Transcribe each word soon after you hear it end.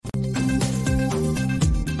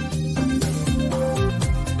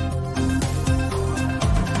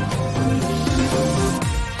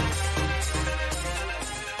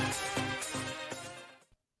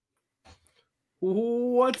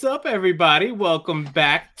What's up, everybody? Welcome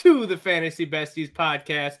back to the Fantasy Besties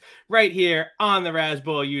podcast right here on the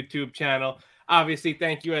Razzball YouTube channel. Obviously,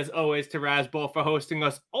 thank you as always to Razzball for hosting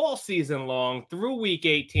us all season long through week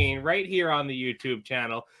 18 right here on the YouTube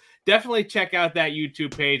channel. Definitely check out that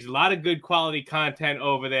YouTube page. A lot of good quality content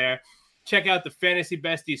over there. Check out the Fantasy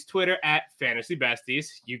Besties Twitter at Fantasy Besties.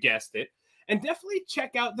 You guessed it. And definitely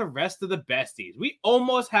check out the rest of the besties. We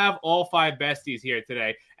almost have all 5 besties here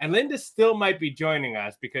today. And Linda still might be joining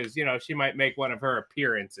us because, you know, she might make one of her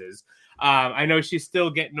appearances. I know she's still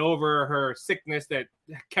getting over her sickness that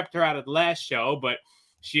kept her out of the last show, but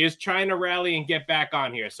she is trying to rally and get back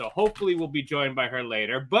on here. So hopefully we'll be joined by her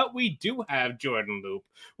later. But we do have Jordan Loop.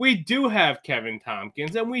 We do have Kevin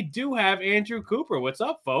Tompkins. And we do have Andrew Cooper. What's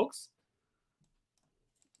up, folks?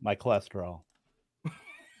 My cholesterol.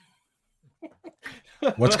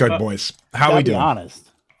 What's good, boys? How we doing? Be honest.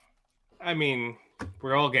 I mean,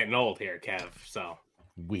 we're all getting old here, Kev. So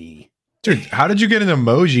dude, how did you get an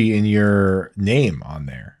emoji in your name on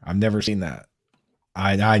there? I've never seen that.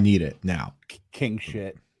 I need it now. King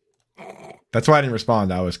shit. That's why I didn't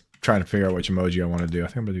respond. I was trying to figure out which emoji I want to do. I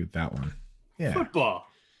think I'm gonna do that one. Yeah, football.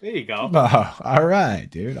 There you go. Oh, all right,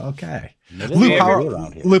 dude. Okay.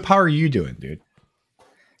 Luke, how are you doing, dude?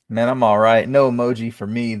 Man, I'm all right. No emoji for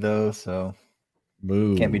me though, so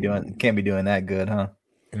Boo. Can't be doing that good, huh?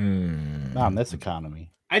 Not in this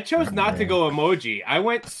economy. I chose not to go emoji. I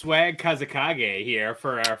went swag Kazakage here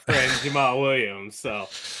for our friend Jamal Williams. So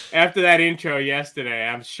after that intro yesterday,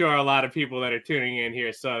 I'm sure a lot of people that are tuning in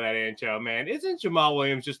here saw that intro. Man, isn't Jamal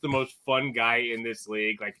Williams just the most fun guy in this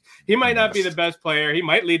league? Like, he might not be the best player. He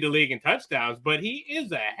might lead the league in touchdowns, but he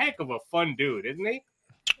is a heck of a fun dude, isn't he?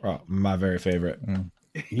 Oh, my very favorite.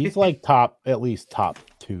 He's like at least top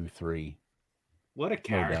 2, 3. What a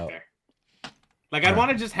character. Like, I'd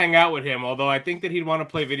want to just hang out with him, although I think that he'd want to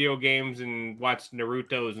play video games and watch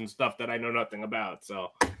Narutos and stuff that I know nothing about.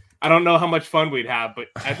 So I don't know how much fun we'd have, but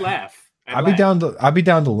I'd laugh. I'd be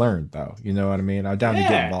down to learn, though. You know what I mean? I'm down to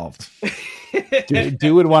get involved.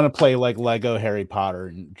 Dude would want to play like Lego Harry Potter,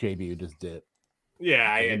 and JB would just dip.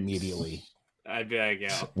 Yeah, immediately. I'd be like,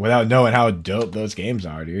 yeah. Without knowing how dope those games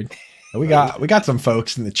are, dude. We got some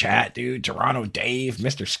folks in the chat, dude. Toronto Dave,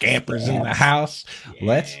 Mr. Scamper's in the house. Yeah.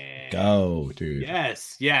 Let's go, dude.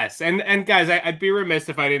 Yes. And guys, I'd be remiss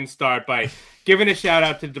if I didn't start by giving a shout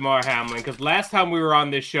out to Damar Hamlin, because last time we were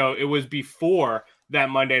on this show, it was before that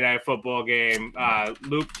Monday Night Football game.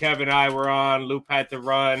 Luke, Kev, and I were on. Luke had to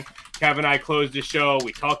run. Kev and I closed the show.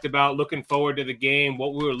 We talked about looking forward to the game,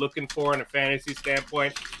 what we were looking for in a fantasy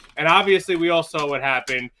standpoint. And obviously, we all saw what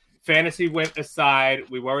happened. Fantasy went aside.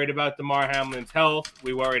 We worried about Damar Hamlin's health.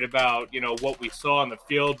 We worried about, what we saw on the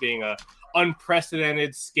field being a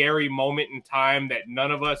unprecedented, scary moment in time that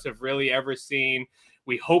none of us have really ever seen.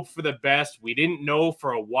 We hoped for the best. We didn't know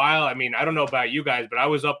for a while. I mean, I don't know about you guys, but I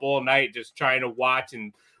was up all night just trying to watch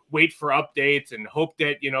and wait for updates and hope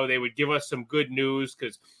that, they would give us some good news,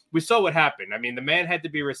 because we saw what happened. I mean, the man had to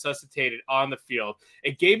be resuscitated on the field.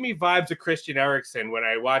 It gave me vibes of Christian Eriksen when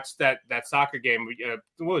I watched that soccer game,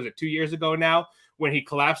 what was it, 2 years ago now, when he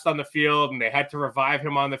collapsed on the field and they had to revive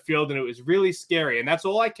him on the field, and it was really scary. And that's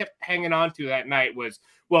all I kept hanging on to that night was,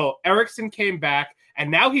 well, Eriksen came back,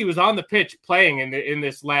 and now he was on the pitch playing in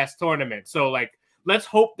this last tournament. So, like, let's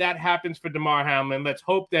hope that happens for Damar Hamlin. Let's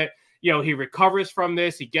hope that, he recovers from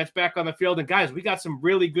this. He gets back on the field. And, guys, we got some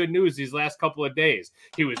really good news these last couple of days.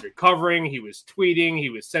 He was recovering. He was tweeting. He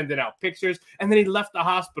was sending out pictures. And then he left the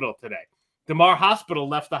hospital today. Damar Hospital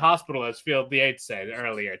left the hospital, as Field Yates said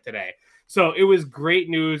earlier today. So it was great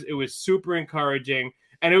news. It was super encouraging.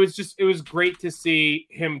 And it was great to see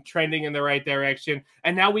him trending in the right direction.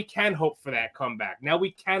 And now we can hope for that comeback. Now we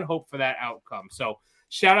can hope for that outcome. So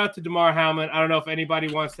shout out to Damar Hamlin. I don't know if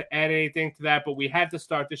anybody wants to add anything to that, but we had to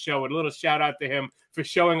start the show with a little shout out to him for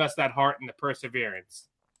showing us that heart and the perseverance.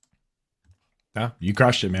 Yeah, you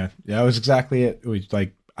crushed it, man. Yeah, that was exactly it. It was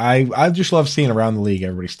like, I just love seeing around the league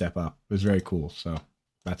everybody step up. It was very cool. So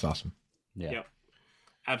that's awesome. Yeah. Yep.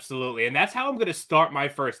 Absolutely. And that's how I'm going to start my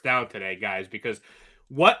first down today, guys, because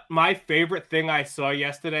what my favorite thing I saw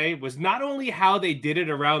yesterday was not only how they did it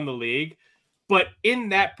around the league, but in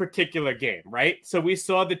that particular game, right? So we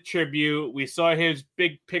saw the tribute. We saw his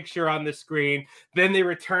big picture on the screen. Then they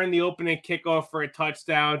returned the opening kickoff for a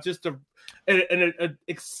touchdown. Just an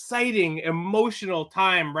exciting, emotional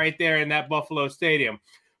time right there in that Buffalo Stadium.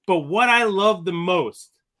 But what I loved the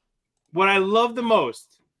most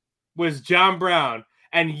was John Brown.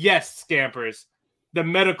 And yes, Scampers, the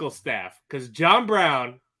medical staff, because John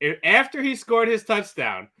Brown, after he scored his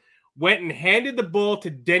touchdown, went and handed the ball to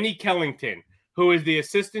Denny Kellington, who is the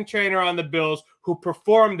assistant trainer on the Bills, who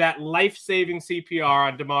performed that life-saving CPR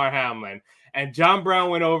on Damar Hamlin. And John Brown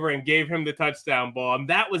went over and gave him the touchdown ball. And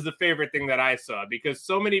that was the favorite thing that I saw, because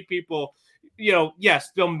so many people, yes,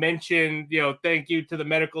 they'll mention, thank you to the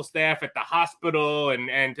medical staff at the hospital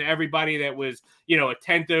and to everybody that was,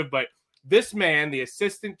 attentive. But this man, the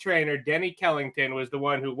assistant trainer, Denny Kellington, was the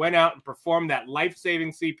one who went out and performed that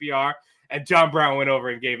life-saving CPR. And John Brown went over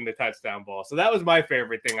and gave him the touchdown ball. So that was my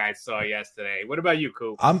favorite thing I saw yesterday. What about you,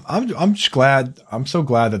 Coop? I'm just glad. I'm so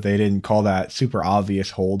glad that they didn't call that super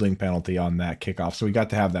obvious holding penalty on that kickoff. So we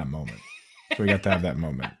got to have that moment.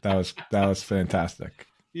 That was fantastic.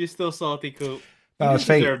 You still salty, Coop? That was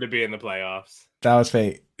fate. Deserve to be in the playoffs. That was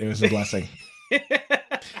fate. It was a blessing.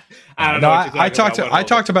 I don't know. I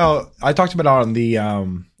talked about it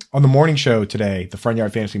on the morning show today, the Front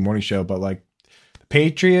Yard Fantasy morning show. But like the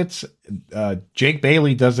Patriots, Jake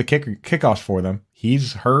Bailey does the kickoffs for them.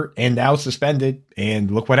 He's hurt and now suspended.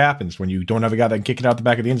 And look what happens when you don't have a guy that can kick it out the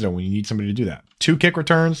back of the end zone when you need somebody to do that. 2 kick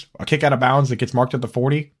returns, a kick out of bounds that gets marked at the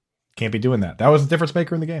 40. Can't be doing that. That was the difference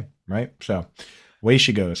maker in the game, right? So way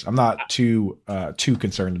she goes. I'm not too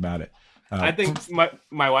concerned about it. I think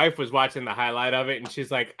my wife was watching the highlight of it, and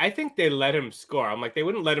she's like, I think they let him score. I'm like, they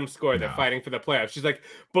wouldn't let him score. They're fighting for the playoffs. She's like,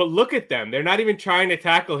 but look at them. They're not even trying to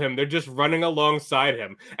tackle him. They're just running alongside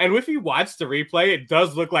him. And if you watch the replay, it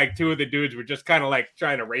does look like 2 of the dudes were just kind of like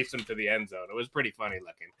trying to race him to the end zone. It was pretty funny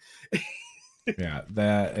looking.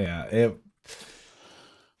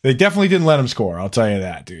 They definitely didn't let him score. I'll tell you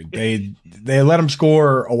that, dude. They let him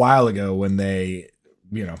score a while ago when they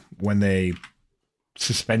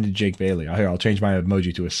suspended Jake Bailey. I'll change my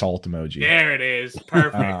emoji to a salt emoji. There it is.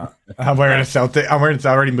 Perfect. I'm wearing a Celtic. It's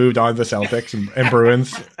already moved on to the Celtics and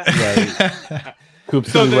Bruins. Right.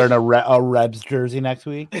 Coop's wearing a Rebs jersey next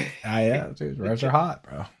week. Yeah, dude. Revs are hot,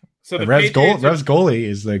 bro. So the Revs goalie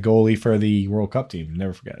is the goalie for the World Cup team.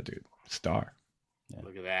 Never forget it, dude. Star. Yeah.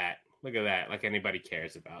 Look at that. Like anybody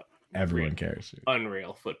cares about. Everyone cares. Dude.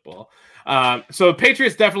 Unreal football. So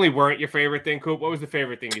Patriots definitely weren't your favorite thing, Coop. What was the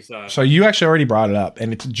favorite thing you saw? So you actually already brought it up,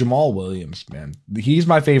 and it's Jamal Williams, man. He's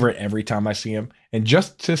my favorite every time I see him. And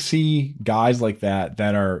just to see guys like that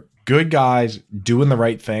are good guys doing the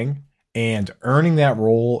right thing and earning that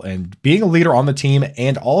role and being a leader on the team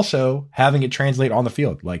and also having it translate on the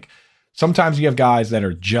field. Like sometimes you have guys that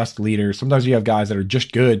are just leaders. Sometimes you have guys that are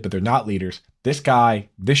just good, but they're not leaders. This guy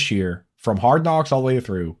this year, from Hard Knocks all the way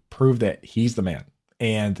through, proved that he's the man.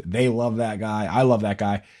 And they love that guy. I love that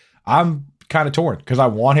guy. I'm kind of torn because I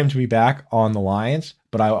want him to be back on the Lions,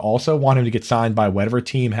 but I also want him to get signed by whatever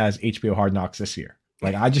team has HBO Hard Knocks this year.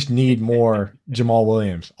 Like, I just need more Jamal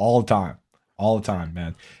Williams all the time,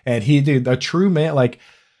 man. And he did a true man, like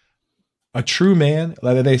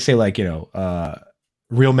they say, like,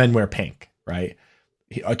 real men wear pink, right?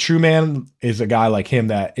 A true man is a guy like him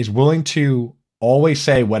that is willing to always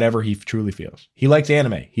say whatever he truly feels. He likes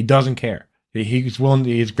anime. He doesn't care. He's willing.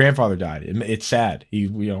 His grandfather died. It's sad. He's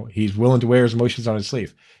willing to wear his emotions on his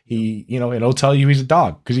sleeve. And he'll tell you he's a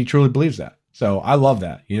dog because he truly believes that. So I love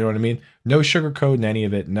that. You know what I mean? No sugarcoat in any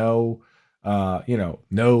of it. No,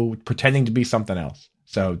 no pretending to be something else.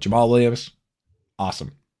 So Jamal Williams,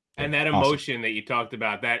 awesome. And that emotion that you talked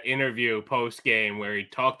about, that interview post-game where he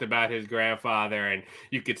talked about his grandfather and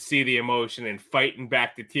you could see the emotion and fighting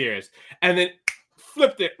back the tears. And then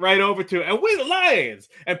flipped it right over to, and we the Lions.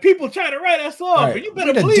 And people try to write us off. Right. But you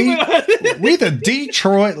better believe it. We the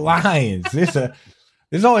Detroit Lions.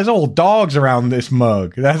 There's always old dogs around this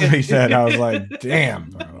mug. That's what he said. I was like,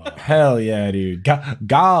 damn, bro. Hell yeah, dude.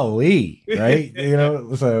 Golly, right?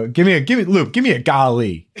 So give me a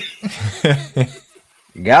golly.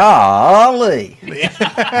 Golly.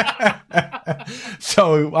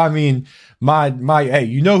 So I mean, my hey,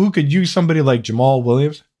 who could use somebody like Jamal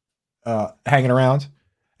Williams hanging around?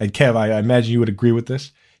 And Kev, I imagine you would agree with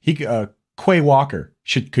this. Quay Walker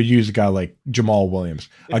could use a guy like Jamal Williams,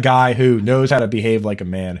 a guy who knows how to behave like a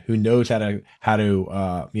man, who knows how to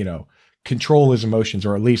control his emotions,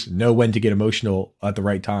 or at least know when to get emotional at the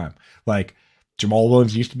right time. Like Jamal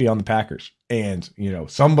Williams used to be on the Packers, and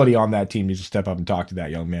somebody on that team needs to step up and talk to that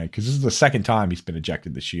young man, because this is the second time he's been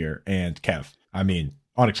ejected this year. And Kev, I mean,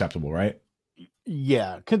 unacceptable, right?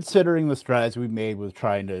 Yeah, considering the strides we made with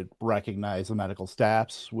trying to recognize the medical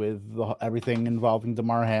staffs with everything involving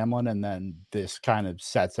Damar Hamlin, and then this kind of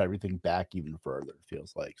sets everything back even further, it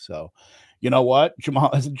feels like. So, you know what?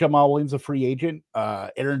 Jamal Williams a free agent.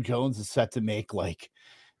 Aaron Jones is set to make like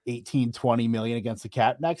 18-20 million against the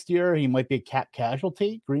cap next year. He might be a cap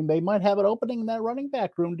casualty. Green Bay might have an opening in that running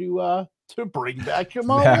back room to bring back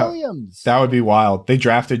Jamal Williams. That would be wild. They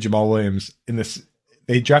drafted Jamal Williams in this.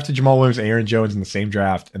 They drafted Jamal Williams, Aaron Jones in the same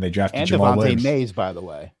draft, and they drafted And Jamal Devontae Williams. Mays, by the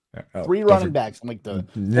way. Oh, 3 running backs in like the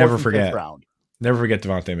never 4th and forget 5th round. Never forget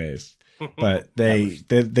Devontae Mays. But they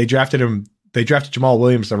drafted him. They drafted Jamal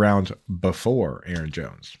Williams the round before Aaron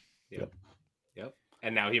Jones. Yep.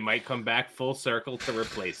 And now he might come back full circle to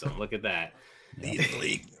replace him. Look at that.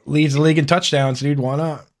 Leads the league in touchdowns, dude. Why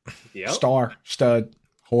not? Yep. Star, stud,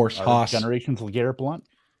 horse, hoss. Generations LeGarrette Blunt.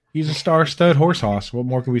 He's a star, stud, horse, hoss. What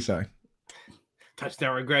more can we say?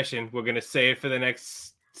 Touchdown regression. We're going to say it for the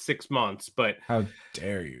next 6 months, but how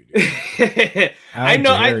dare you? Dude? I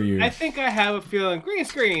know. I think I have a feeling. Green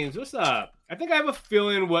screens. What's up? I think I have a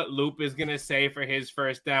feeling what Loop is going to say for his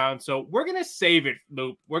first down. So we're going to save it,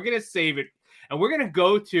 Loop. We're going to save it. And we're going to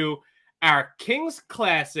go to our King's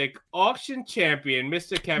Classic auction champion,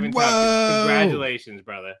 Mr. Kevin Tompkins. Congratulations,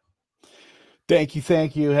 brother. Thank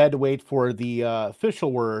you. Had to wait for the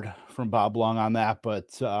official word from Bob Long on that,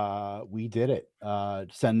 but we did it.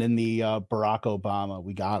 Send in the Barack Obama.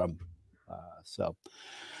 We got him. So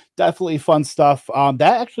definitely fun stuff.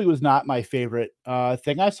 That actually was not my favorite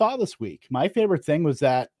thing I saw this week. My favorite thing was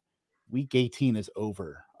that week 18 is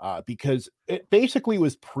over because it basically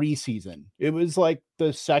was preseason. It was like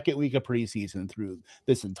the second week of preseason through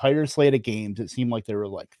this entire slate of games. It seemed like there were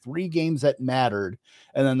like 3 games that mattered.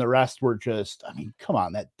 And then the rest were just, I mean, come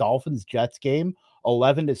on, that Dolphins Jets game,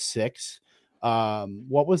 11-6.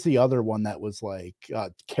 What was the other one that was like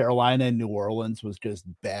Carolina and New Orleans was just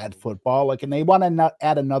bad football? Like, and they want to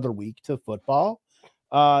add another week to football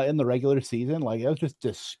in the regular season. Like, it was just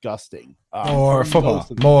disgusting. More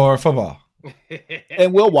football.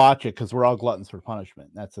 And we'll watch it because we're all gluttons for punishment.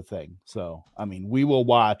 That's the thing. So, I mean, we will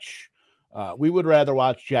watch. We would rather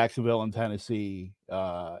watch Jacksonville and Tennessee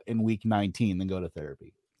in week 19 than go to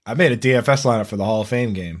therapy. I made a DFS lineup for the Hall of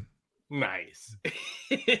Fame game. Nice.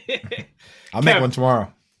 I'll make one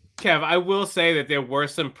tomorrow. Kev, I will say that there were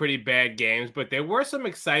some pretty bad games, but there were some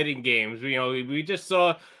exciting games. You know, we just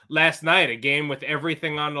saw last night a game with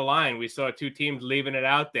everything on the line. We saw 2 teams leaving it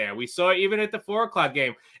out there. We saw even at the 4:00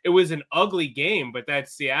 game, it was an ugly game, but that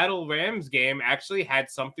Seattle Rams game actually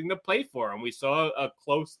had something to play for, and we saw a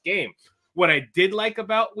close game. What I did like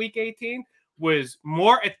about week 18 was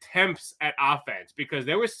more attempts at offense because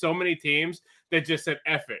there were so many teams that just said,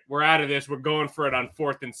 F it, we're out of this. We're going for it on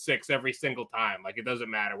 4th and 6 every single time. Like, it doesn't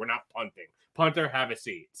matter. We're not punting. Punter, have a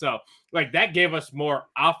seat. So, like, that gave us more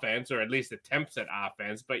offense, or at least attempts at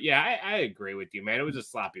offense. But, yeah, I agree with you, man. It was a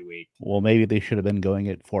sloppy week. Well, maybe they should have been going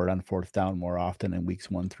it for it on 4th down more often in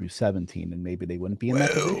weeks 1 through 17, and maybe they wouldn't be in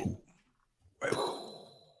that position.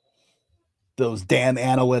 Those damn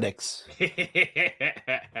analytics.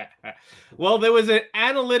 Well, there was an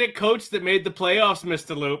analytic coach that made the playoffs,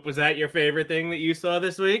 Mr. Loop. Was that your favorite thing that you saw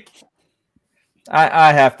this week?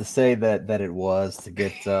 I have to say that it was to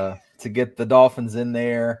get the Dolphins in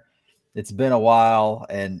there. It's been a while,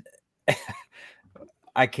 and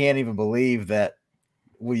I can't even believe that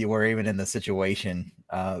we were even in the situation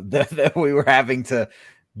that we were having to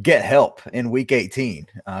get help in week 18,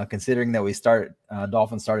 considering that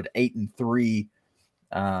Dolphins started 8-3.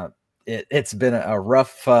 It's been a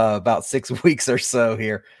rough about 6 weeks or so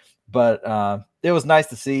here, but it was nice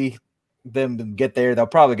to see them get there. They're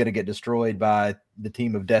probably going to get destroyed by the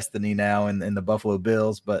team of destiny now in the Buffalo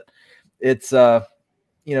Bills, but it's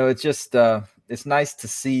it's just it's nice to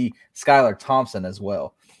see Skylar Thompson as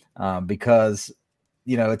well, because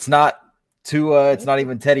it's not Tua, it's not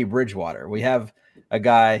even Teddy Bridgewater. We have a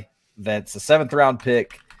guy that's a 7th round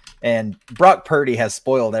pick, and Brock Purdy has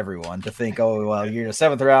spoiled everyone to think, oh, well, you're a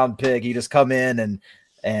 7th round pick. You just come in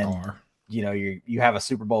and you have a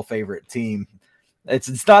Super Bowl favorite team.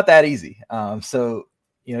 It's not that easy. So,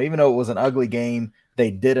 even though it was an ugly game, they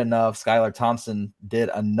did enough. Skylar Thompson did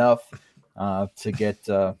enough to get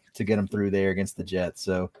him through there against the Jets.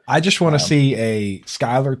 So I just want to see a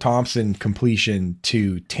Skylar Thompson completion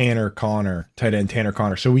to Tanner Connor, tight end Tanner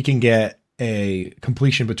Connor, so we can get a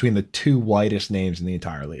completion between the 2 whitest names in the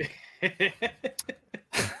entire league.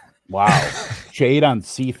 Wow. Shade on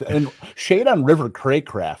Seath and shade on River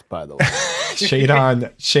Craycraft, by the way. shade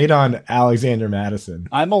on Alexander Madison.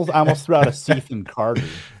 I almost threw out a Seath and Carter.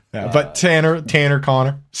 Yeah, but Tanner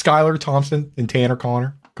Connor, Skylar Thompson and Tanner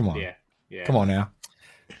Connor. Come on. Yeah. Come on now.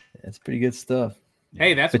 That's pretty good stuff.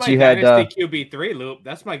 Hey, that's my dynasty QB3, Loop.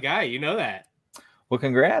 That's my guy. You know that. Well,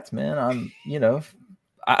 congrats, man. I'm,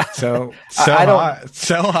 so high.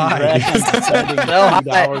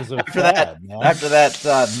 After that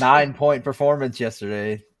 9-point performance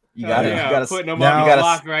yesterday, you got to putting them on the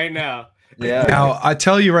block right now. Yeah. Now I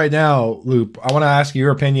tell you right now, Loop, I want to ask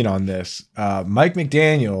your opinion on this. Mike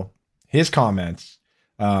McDaniel, his comments.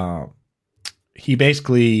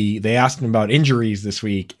 they asked him about injuries this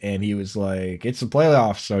week, and he was like, "It's the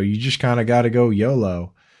playoffs, so you just kind of got to go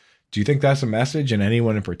YOLO." Do you think that's a message, and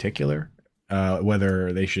anyone in particular,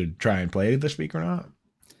 whether they should try and play this week or not?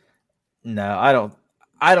 No, I don't.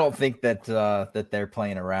 I don't think that that they're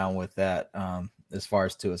playing around with that as far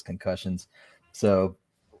as Tua's concussions. So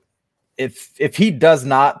if he does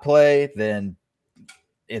not play, then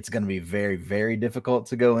it's going to be very, very difficult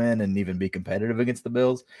to go in and even be competitive against the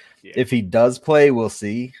Bills. Yeah. If he does play, we'll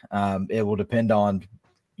see. It will depend on,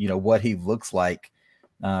 what he looks like.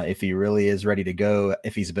 If he really is ready to go,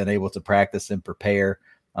 if he's been able to practice and prepare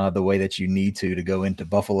the way that you need to go into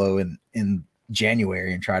Buffalo in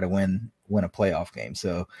January and try to win a playoff game.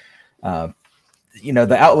 So,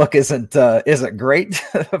 the outlook isn't great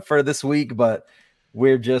for this week, but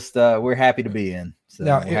we're just we're happy to be in. So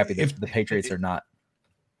now, we're happy that the Patriots are not.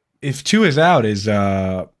 If Tua is out,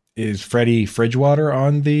 is Freddie Bridgewater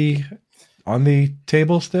on the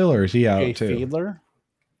table still, or is he out Jay too? Fiedler?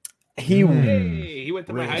 He went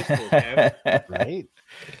to my high school, Kev. Right?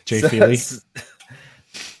 Jay Feely.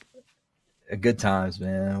 Good times,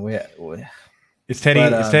 man. Is Teddy?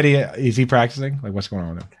 Is he practicing? Like, what's going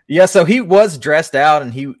on with him? Yeah, so he was dressed out,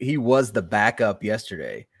 and he was the backup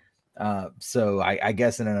yesterday. So I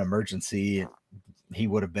guess in an emergency, he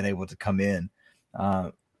would have been able to come in.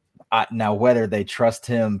 Now, whether they trust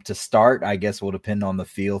him to start, I guess will depend on the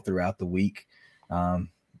feel throughout the week,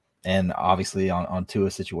 and obviously on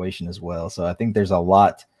Tua's situation as well. So I think there's a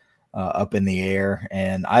lot up in the air,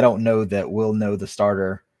 and I don't know that we'll know the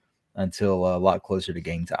starter until a lot closer to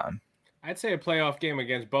game time. I'd say a playoff game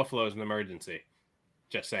against Buffalo is an emergency.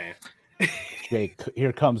 Just saying.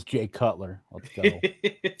 Here comes Jay Cutler. Let's go.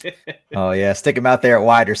 Oh, yeah. Stick him out there at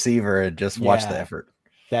wide receiver and just watch the effort.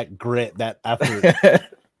 That grit, that effort.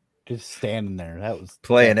 Just standing there. That was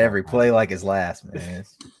playing every play like his last, man.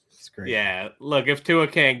 It's great. Yeah. Look, if Tua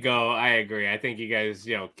can't go, I agree. I think you guys,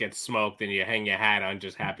 get smoked and you hang your hat on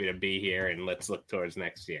just happy to be here, and let's look towards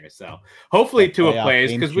next year. So hopefully Tua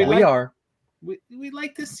plays, because we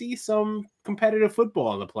like to see some competitive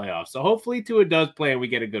football in the playoffs. So hopefully Tua does play and we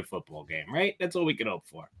get a good football game, right? That's all we can hope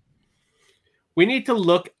for. We need to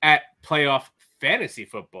look at playoff fantasy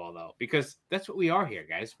football, though, because that's what we are here,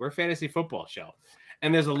 guys. We're a fantasy football show.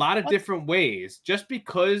 And there's a lot of different ways. Just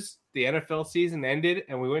because the NFL season ended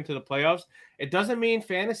and we went to the playoffs, it doesn't mean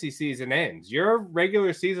fantasy season ends. Your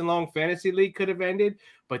regular season-long fantasy league could have ended,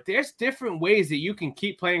 but there's different ways that you can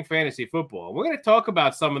keep playing fantasy football. And we're going to talk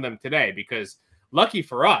about some of them today because, lucky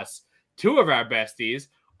for us, two of our besties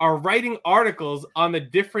are writing articles on the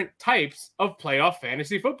different types of playoff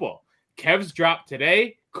fantasy football. Kev's dropped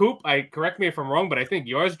today. Coop, correct me if I'm wrong, but I think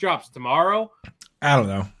yours drops tomorrow. I don't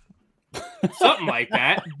know. Something like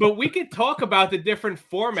that. But we could talk about the different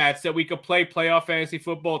formats that we could play playoff fantasy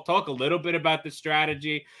football, talk a little bit about the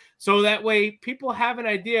strategy, so that way people have an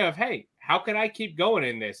idea of, hey, how can I keep going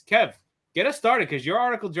in this? Kev, get us started because your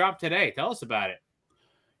article dropped today. Tell us about it.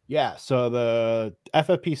 Yeah, so the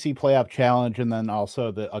FFPC playoff challenge and then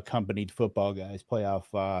also the accompanied football guys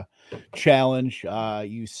playoff challenge.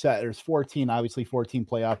 There's 14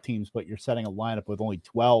 playoff teams, but you're setting a lineup with only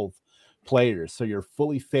 12 players. So you're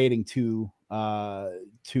fully fading two of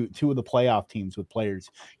the playoff teams with players.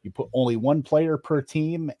 You put only one player per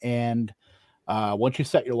team, and once you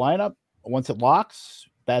set your lineup, once it locks,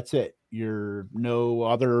 that's it. You're no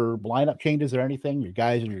other lineup changes or anything. Your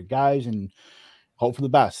guys are your guys, and hope for the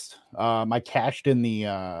best. I cashed in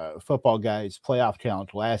the football guys playoff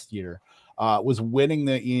challenge last year. Was winning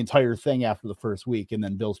the entire thing after the first week, and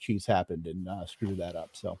then Bills Chiefs happened and screwed that up.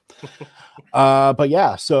 So, but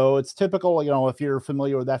yeah, so it's typical. If you're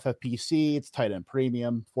familiar with FFPC, it's tight end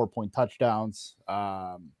premium, 4-point touchdowns,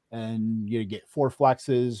 and you get 4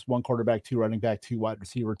 flexes, 1 quarterback, 2 running back, 2 wide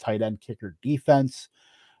receiver, tight end, kicker, defense.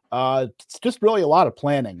 It's just really a lot of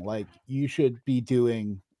planning. Like you should be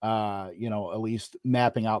doing. At least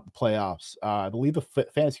mapping out the playoffs. I believe the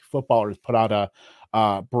Fantasy Footballers put out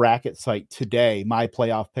a bracket site today,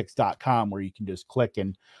 myplayoffpicks.com, where you can just click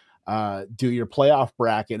and do your playoff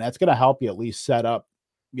bracket. And that's going to help you at least set up,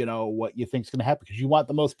 what you think is going to happen, because you want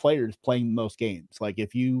the most players playing the most games. Like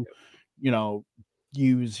if you,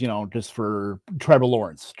 use, just for Trevor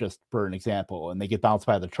Lawrence, just for an example, and they get bounced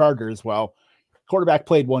by the Chargers, well, quarterback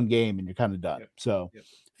played 1 game and you're kind of done. So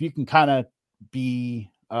if you can kind of be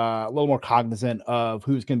a little more cognizant of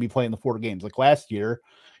who's going to be playing the 4 games. Like last year,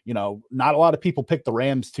 not a lot of people picked the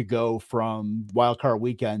Rams to go from wild card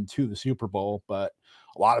weekend to the Super Bowl, but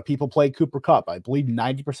a lot of people played Cooper Kupp. I believe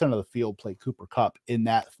 90% of the field played Cooper Kupp in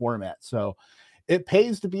that format. So it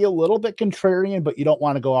pays to be a little bit contrarian, but you don't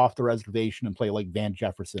want to go off the reservation and play like Van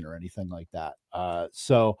Jefferson or anything like that.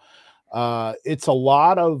 It's a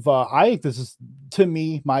lot of I think this is, to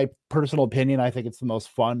me, my personal opinion, I think it's the most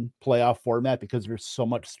fun playoff format because there's so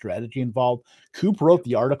much strategy involved. Coop wrote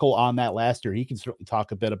the article on that last year. He can certainly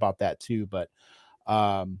talk a bit about that too, but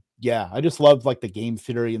yeah, I just love like the game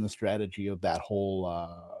theory and the strategy of that whole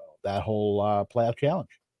playoff challenge.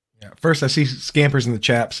 Yeah. First, I see scampers in the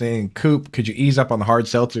chat saying, "Coop, could you ease up on the hard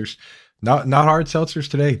seltzers?" Not hard seltzers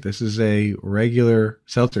today. This is a regular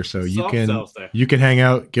seltzer, so you can hang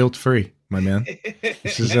out guilt free, my man.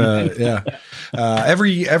 This is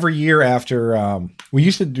every year after we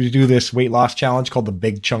used to do this weight loss challenge called the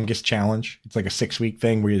Big Chungus Challenge. It's like a 6-week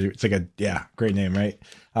thing where it's like great name, right?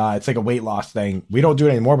 It's like a weight loss thing. We don't do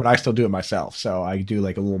it anymore, but I still do it myself. So I do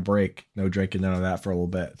like a little break, no drinking, none of that for a little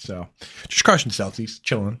bit. So just crushing Celtics,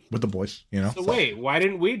 chilling with the boys, you know. So wait, why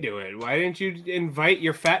didn't we do it? Why didn't you invite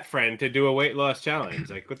your fat friend to do a weight loss challenge?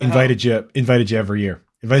 Like, what the invited you every year.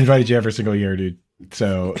 Invited you every single year, dude.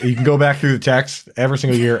 So you can go back through the text every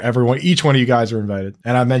single year. Each one of you guys are invited,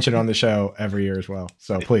 and I mention it on the show every year as well.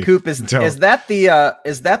 So please, Coop, is that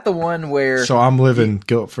the one where? So I'm living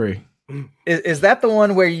guilt free. Is that the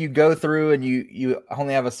one where you go through and you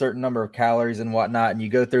only have a certain number of calories and whatnot, and you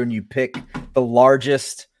go through and you pick the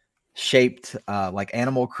largest shaped like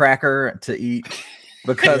animal cracker to eat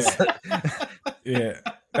because to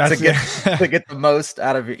get the most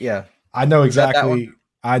out of it? Yeah, I know exactly.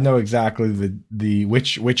 I know exactly the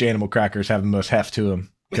which animal crackers have the most heft to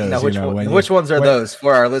them. Which ones are those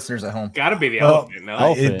for our listeners at home? Gotta be the elephant.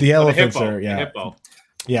 No? The elephants are the hippo.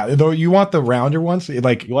 Yeah, though you want the rounder ones,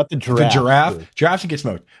 like you want the giraffe. The giraffe, giraffes get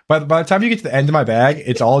smoked. But by the time you get to the end of my bag,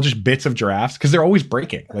 it's all just bits of giraffes because they're always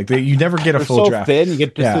breaking. Like you never get a full giraffe. Thin, you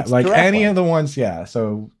get just like any of the ones. Yeah,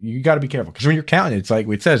 so you got to be careful because when you're counting, it's like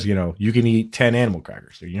it says, you can eat 10 animal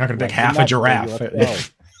crackers. So you're not going to pick half a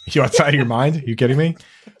giraffe. You outside of your mind? Are you kidding me?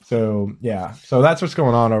 So yeah, so that's what's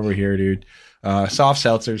going on over here, dude. Soft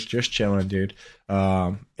seltzers, just chilling, dude.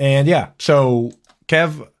 And yeah, so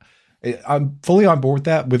Kev. I'm fully on board with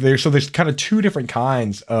that. So there's kind of two different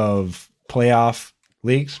kinds of playoff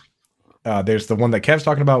leagues. There's the one that Kev's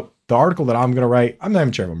talking about. The article that I'm going to write, I'm not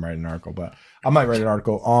even sure if I'm writing an article, but I might write an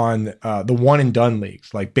article on the one and done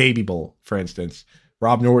leagues, like Baby Bowl, for instance.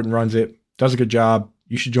 Rob Norton runs it, does a good job.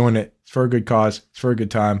 You should join it. It's for a good cause. It's for a good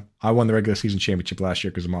time. I won the regular season championship last year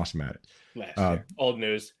because I'm awesome at it. Last year. Old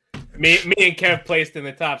news. Me and Kev placed in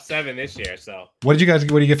the top 7 this year. So what do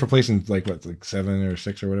you get for placing like 7 or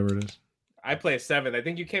 6 or whatever it is? I placed 7th. I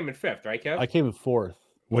think you came in 5th, right, Kev? I came in 4th.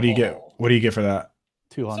 What do you get? What do you get for that?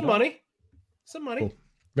 200. Some money. Cool.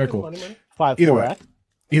 Very cool. Money. Either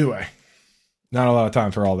way, not a lot of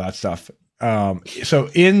time for all that stuff. So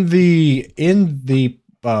in the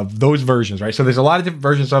those versions, right? So there's a lot of different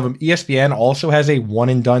versions of them. ESPN also has a one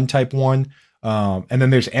and done type one. And then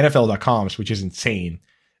there's NFL.coms, which is insane.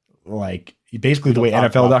 Like basically the way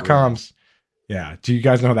NFL.coms. Yeah. Do you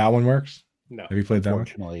guys know how that one works? No. Have you played that one?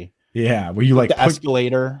 Unfortunately. Yeah. Where you like the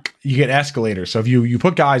escalator. You get escalator. So if you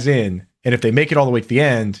put guys in and if they make it all the way to the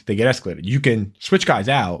end, they get escalated. You can switch guys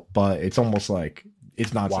out, but it's almost like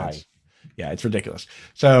it's nonsense. Why? Yeah. It's ridiculous.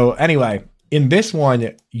 So anyway, in this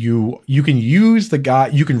one, you can use the guy,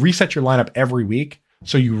 you can reset your lineup every week.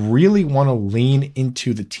 So you really want to lean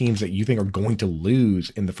into the teams that you think are going to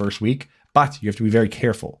lose in the first week, but you have to be very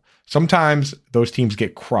careful. Sometimes those teams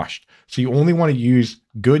get crushed. So you only want to use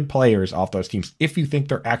good players off those teams if you think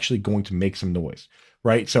they're actually going to make some noise,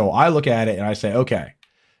 right? So I look at it and I say, okay,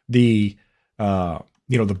 the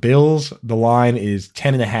Bills, the line is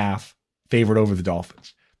 10.5 favored over the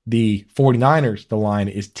Dolphins. The 49ers, the line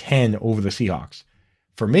is 10 over the Seahawks.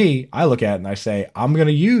 For me, I look at it and I say, I'm going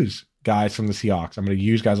to use guys from the Seahawks. I'm going to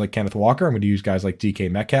use guys like Kenneth Walker. I'm going to use guys like DK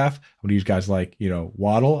Metcalf. I'm going to use guys like,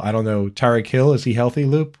 Waddle. I don't know. Tyreek Hill, is he healthy,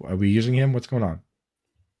 Loop? Are we using him? What's going on?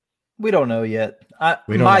 We don't know yet.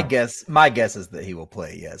 My guess is that he will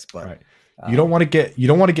play, yes, but right. You don't want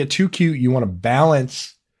to get too cute. You want to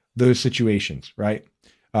balance those situations, right?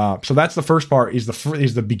 So that's the first part is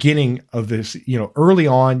the beginning of this, early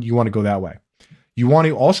on, you want to go that way. You want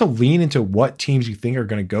to also lean into what teams you think are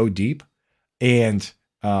going to go deep and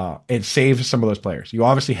save some of those players. You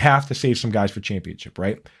obviously have to save some guys for championship,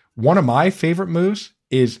 right? One of my favorite moves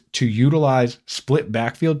is to utilize split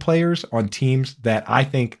backfield players on teams that I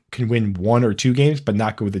think can win 1 or 2 games, but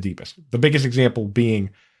not go the deepest. The biggest example being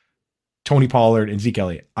Tony Pollard and Zeke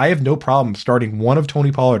Elliott. I have no problem starting one of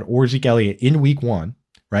Tony Pollard or Zeke Elliott in week 1,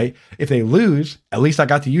 right? If they lose, at least I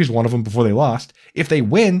got to use one of them before they lost. If they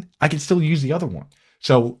win, I can still use the other one.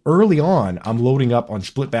 So early on, I'm loading up on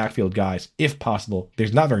split backfield guys if possible.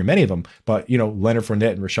 There's not very many of them, but Leonard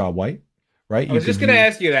Fournette and Rachaad White, right? I was just going to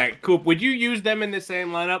ask you that, Coop. Would you use them in the same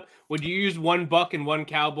lineup? Would you use one Buck and one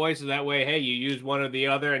Cowboy so that way, hey, you use one or the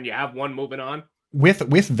other and you have one moving on?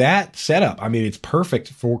 With that setup, I mean, it's perfect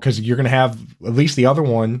for because you're going to have at least the other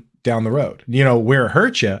one down the road. You know, where it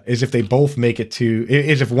hurts you is if they both make it to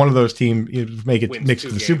is if one of those teams makes it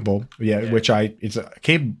to the Super Bowl. Yeah, which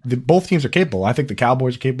both teams are capable. I think the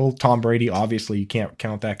Cowboys are capable. Tom Brady, obviously, you can't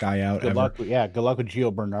count that guy out. Good luck with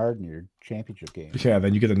Gio Bernard in your championship game. Yeah,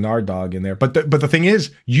 then you get the Nard dog in there. But the thing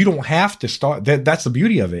is, you don't have to start. That's the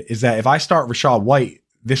beauty of it, is that if I start Rachaad White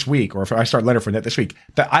this week, or if I start Leonard Fournette this week,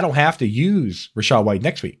 that I don't have to use Rachaad White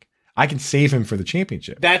next week. I can save him for the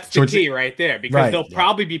championship. That's the key right there, because they'll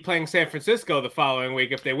probably be playing San Francisco the following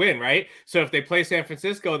week if they win, right? So if they play San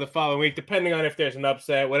Francisco the following week, depending on if there's an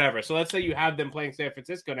upset, whatever. So let's say you have them playing San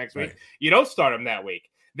Francisco next week. You don't start them that week.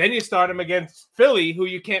 Then you start them against Philly, who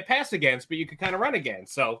you can't pass against, but you can kind of run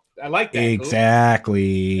against. So I like that.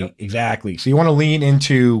 Exactly. Exactly. So you want to lean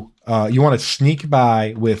into, you want to sneak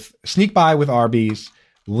by with RBs,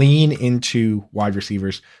 lean into wide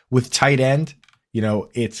receivers. With tight end, you know,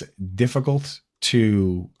 it's difficult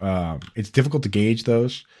to gauge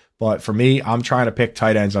those. But for me, I'm trying to pick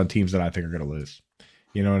tight ends on teams that I think are going to lose.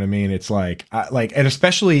 You know what I mean? It's and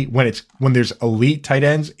especially when there's elite tight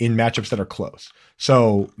ends in matchups that are close.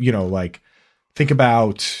 So, you know, like think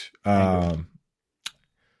about, Ingram,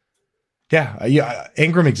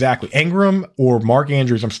 exactly. Ingram or Mark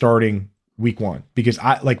Andrews, I'm starting week 1 because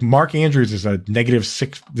Mark Andrews is a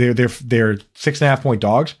 -6. They're 6.5 point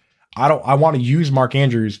dogs. I want to use Mark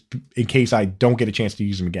Andrews in case I don't get a chance to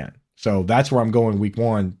use him again. So that's where I'm going week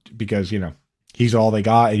 1 because, you know, he's all they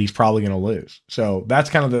got and he's probably going to lose. So that's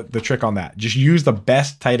kind of the trick on that. Just use the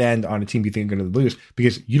best tight end on a team you think are going to lose,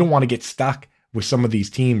 because you don't want to get stuck with some of these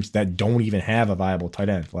teams that don't even have a viable tight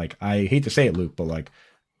end. Like, I hate to say it, Luke, but like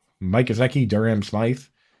Mike Gesicki, Durham Smythe,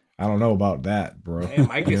 I don't know about that, bro. Hey,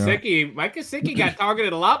 Mike Gesicki got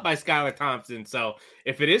targeted a lot by Skylar Thompson. So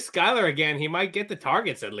if it is Skylar again, he might get the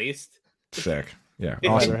targets at least. Sick. Yeah.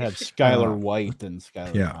 I'd rather have Skylar White than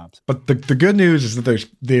Skylar Thompson. But the good news is that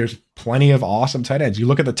there's plenty of awesome tight ends. You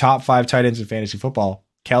look at the top 5 tight ends in fantasy football.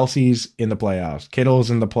 Kelsey's in the playoffs.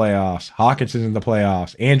 Kittle's in the playoffs. Hawkinson's in the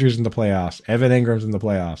playoffs. Andrews in the playoffs. Evan Ingram's in the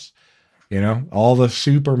playoffs. You know, all the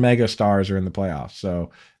super mega stars are in the playoffs.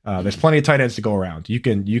 So there's plenty of tight ends to go around. You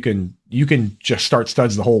can just start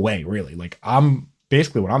studs the whole way, really. Like, I'm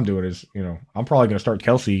basically, what I'm doing is, you know, I'm probably going to start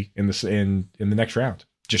Kelsey in the next round,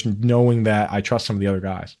 just knowing that I trust some of the other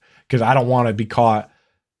guys, because I don't want to be caught,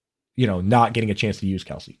 you know, not getting a chance to use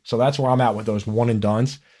Kelsey. So that's where I'm at with those one and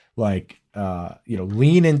dones. Like, you know,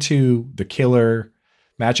 lean into the killer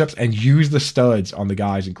matchups and use the studs on the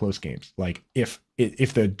guys in close games. Like, if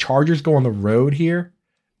the Chargers go on the road here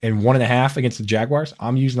and 1.5 against the Jaguars,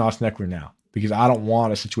 I'm using Austin Eckler now, because I don't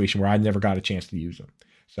want a situation where I never got a chance to use them.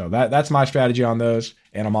 So that's my strategy on those,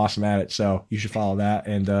 and I'm awesome at it. So you should follow that,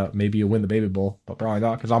 and maybe you'll win the Baby Bowl, but probably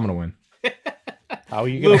not, because I'm going to win. How are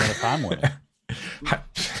you going to win if I'm winning?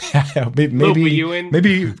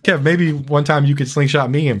 Maybe Kev, maybe one time you could slingshot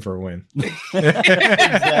me in for a win.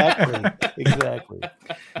 Exactly.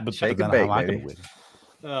 But Shake and bake, baby. Win.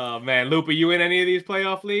 Oh man, Loop, are you in any of these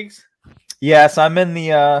playoff leagues? Yes, I'm in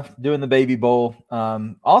the doing the Baby Bowl.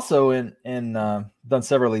 Also in done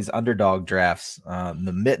several of these underdog drafts,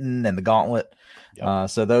 the Mitten and the Gauntlet. Yep.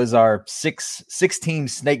 So those are six team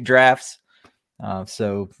snake drafts.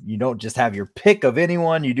 So you don't just have your pick of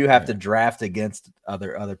anyone. You do have to draft against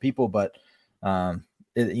other people, but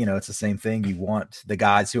it's the same thing. You want the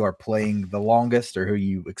guys who are playing the longest, or who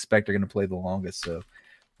you expect are going to play the longest. So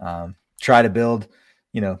try to build,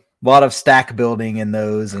 a lot of stack building in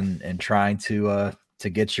those, and trying to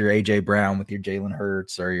get your AJ Brown with your Jalen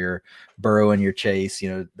Hurts, or your Burrow and your Chase,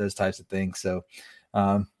 those types of things. So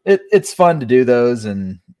it's fun to do those,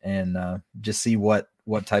 and just see what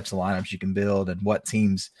types of lineups you can build, and what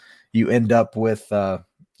teams you end up with,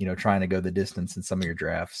 trying to go the distance in some of your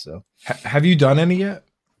drafts. So have you done any yet?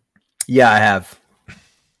 Yeah, I have.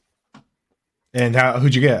 And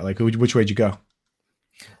who'd you get? Like, which way'd you go?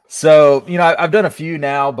 So, I've done a few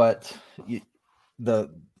now, but the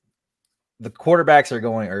quarterbacks are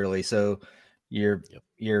going early. So your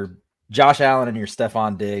Josh Allen and your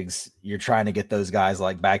Stephon Diggs, you're trying to get those guys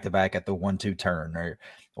like back to back at the 1-2 turn,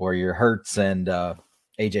 or your Hurts and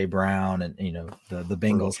AJ Brown, and the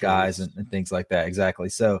Bengals guys and things like that. Exactly.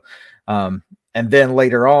 So and then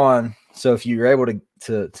later on, so if you're able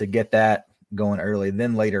to get that going early,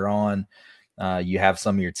 then later on you have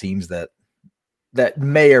some of your teams that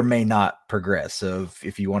may or may not progress. So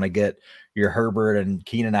if you want to get your Herbert and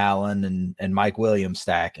Keenan Allen and Mike Williams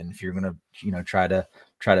stack, and if you're going to try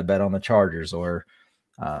to bet on the Chargers, or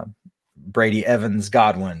Brady, Evans,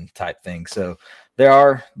 Godwin type thing. So there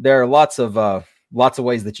are lots of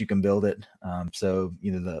ways that you can build it. So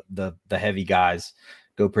the heavy guys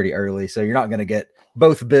go pretty early. So you're not going to get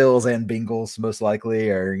both Bills and Bengals most likely,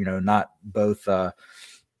 or not both the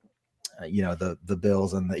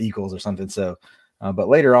Bills and the Eagles or something. So but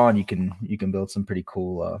later on you can build some pretty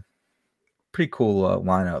cool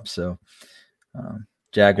lineups. So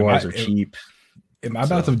Jaguars are cheap. Am I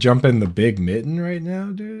about to jump in the big mitten right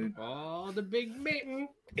now, dude? Oh, the big mitten.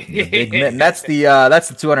 The big mitten. That's the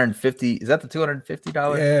 $250. Is that the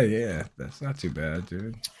 $250? Yeah. That's not too bad,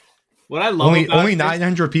 dude. What I love only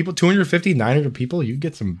 900 people, 250, 900 people. You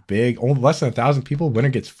get some big, less than 1,000 people. Winner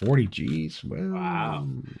gets 40 G's. Wow.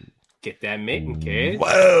 Get that mitten, kid.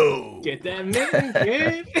 Whoa. Get that mitten,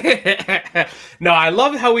 kid. No, I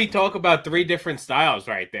love how we talk about 3 different styles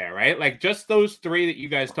right there, right? Like just those 3 that you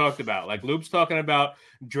guys talked about. Like Loop's talking about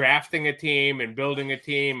drafting a team and building a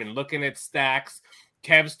team and looking at stacks.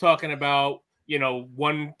 Kev's talking about,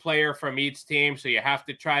 one player from each team. So you have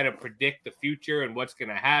to try to predict the future and what's going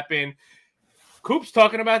to happen. Coop's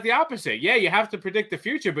talking about the opposite. Yeah, you have to predict the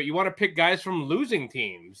future, but you want to pick guys from losing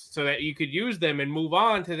teams so that you could use them and move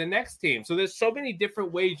on to the next team. So there's so many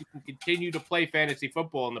different ways you can continue to play fantasy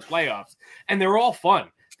football in the playoffs. And they're all fun.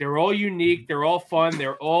 They're all unique. They're all fun.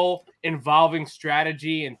 They're all involving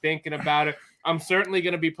strategy and thinking about it. I'm certainly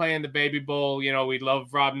going to be playing the Baby Bowl. We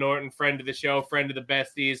love Rob Norton, friend of the show, friend of the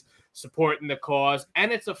Besties, supporting the cause.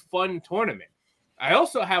 And it's a fun tournament. I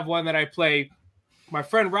also have one that I play. My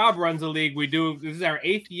friend Rob runs a league. This is our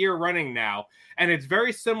 8th year running now, and it's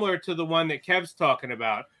very similar to the one that Kev's talking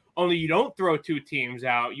about, only you don't throw 2 teams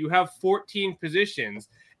out. You have 14 positions,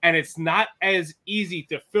 and it's not as easy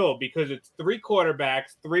to fill because it's 3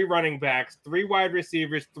 quarterbacks, 3 running backs, 3 wide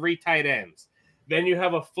receivers, 3 tight ends. Then you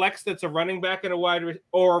have a flex that's a running back and a wide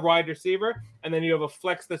receiver, and then you have a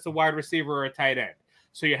flex that's a wide receiver or a tight end.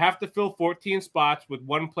 So you have to fill 14 spots with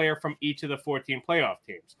 1 player from each of the 14 playoff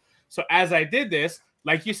teams. So as I did this,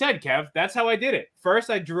 like you said, Kev, that's how I did it. First,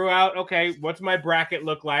 I drew out, okay, what's my bracket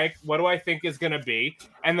look like? What do I think is going to be?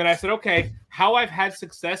 And then I said, okay, how I've had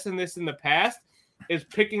success in this in the past is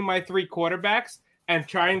picking my 3 quarterbacks and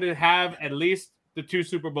trying to have at least the 2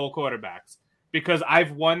 Super Bowl quarterbacks. Because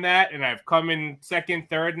I've won that and I've come in second,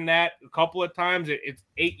 third in that a couple of times. It's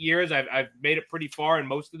 8 years. I've made it pretty far in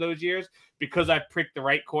most of those years because I've picked the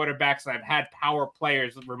right quarterbacks and I've had power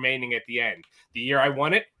players remaining at the end. The year I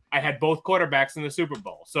won it, I had both quarterbacks in the Super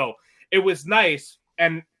Bowl. So it was nice.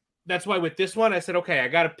 And that's why with this one, I said, okay, I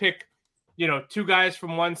got to pick, 2 guys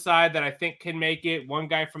from one side that I think can make it, 1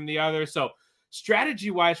 guy from the other. So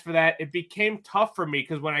strategy-wise for that, it became tough for me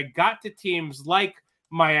because when I got to teams like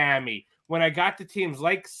Miami, when I got to teams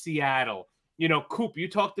like Seattle, Coop, you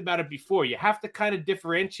talked about it before. You have to kind of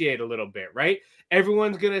differentiate a little bit, right?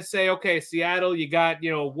 Everyone's going to say, okay, Seattle, you got,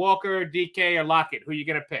 Walker, DK, or Lockett. Who are you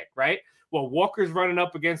going to pick, right? Well, Walker's running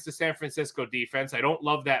up against the San Francisco defense. I don't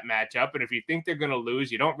love that matchup. And if you think they're going to lose,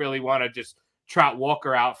 you don't really want to just trot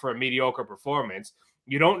Walker out for a mediocre performance.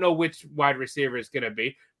 You don't know which wide receiver is going to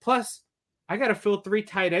be. Plus, I got to fill 3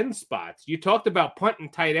 tight end spots. You talked about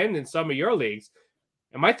punting tight end in some of your leagues.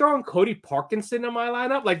 Am I throwing Cody Parkinson in my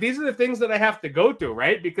lineup? Like, these are the things that I have to go through,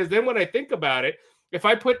 right? Because then when I think about it, if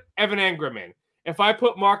I put Evan Engram in, if I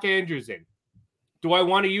put Mark Andrews in, do I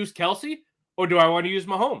want to use Kelsey? Or do I want to use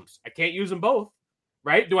Mahomes? I can't use them both,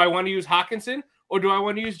 right? Do I want to use Hawkinson or do I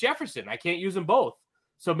want to use Jefferson? I can't use them both.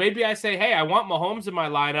 So maybe I say, hey, I want Mahomes in my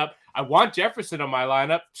lineup. I want Jefferson in my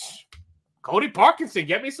lineup. Cody Parkinson,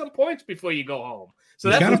 get me some points before you go home. So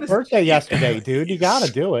that's his birthday yesterday, dude. You got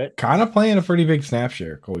to do it. Kind of playing a pretty big snap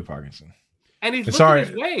share, Cody Parkinson. And he's looking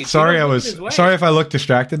his way. Sorry if I looked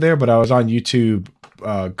distracted there, but I was on YouTube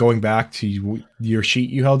going back to your sheet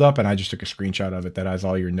you held up, and I just took a screenshot of it that has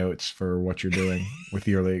all your notes for what you're doing with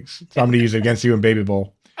your leagues. So I'm going to use it against you in Baby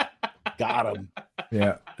Bowl. Got him.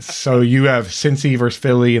 Yeah. So you have Cincy versus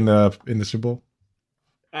Philly in the Super Bowl?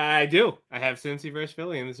 I do. I have Cincy versus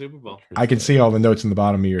Philly in the Super Bowl. I can see all the notes in the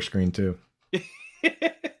bottom of your screen too.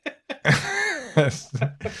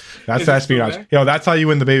 That's espionage. That's how you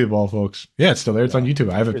win the Baby Bowl, folks. Yeah, it's still there. It's on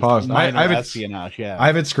YouTube. I have it paused. I have it espionage. Yeah, I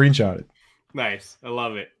have it screenshotted. Nice. I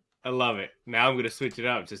love it. Now I'm going to switch it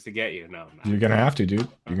up just to get you. No, you're going to have to, dude.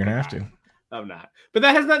 You're going to have to. I'm not. But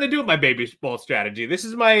that has nothing to do with my Baby Bowl strategy. This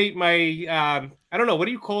is my I don't know. What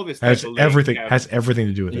do you call this? Has everything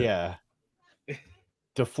to do with it. Yeah.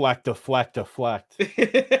 Deflect.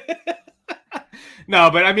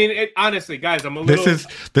 No, but I mean, honestly, guys, I'm a little.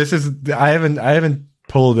 This is. I haven't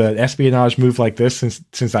pulled an espionage move like this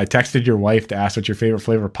since I texted your wife to ask what your favorite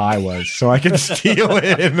flavor pie was, so I could steal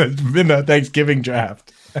it in the Thanksgiving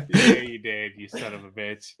draft. Yeah, you did, you son of a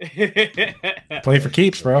bitch. Play for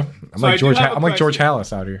keeps, bro. I'm So I like do George. have a I'm like George question.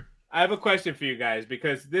 Hallis out here. I have a question for you guys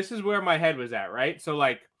because this is where my head was at, right? So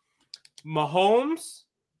like Mahomes,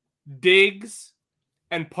 Diggs,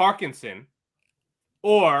 and Parkinson,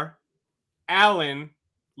 or Allen,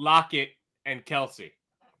 Lockett, and Kelsey.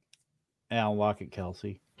 Al Lockett,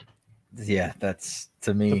 Kelsey. Yeah, that's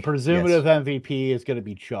to me. The presumptive yes. MVP is going to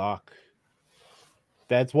be chalk.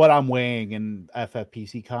 That's what I'm weighing in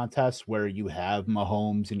FFPC contests where you have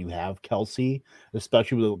Mahomes and you have Kelsey,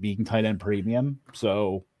 especially with it being tight end premium.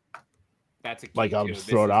 So, That's a key like, I'll too. just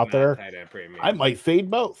This throw it is out not there. tight end premium. I might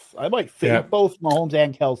fade both. I might fade Yeah. both Mahomes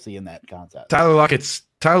and Kelsey in that contest. Tyler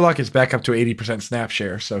Lockett's back up to 80% snap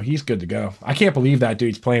share, so he's good to go. I can't believe that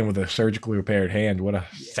dude's playing with a surgically repaired hand. What a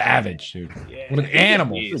savage, dude. Yeah. What an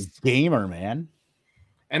animal. He's a gamer, man.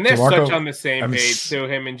 And they're DeMarco- such on the same I'm page s- too,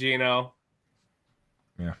 him and Gino.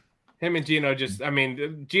 Yeah. Him and Gino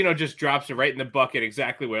Gino just drops it right in the bucket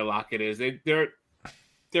exactly where Lockett is. They're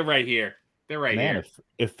right here. They're right Man, here.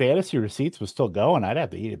 if fantasy receipts was still going, I'd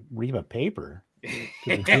have to read a paper.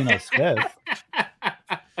 Geno Smith.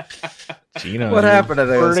 Gino, What dude. happened to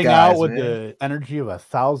those Burning guys, out with man? the energy of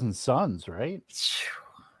 1,000 suns, right?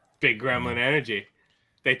 Big gremlin energy.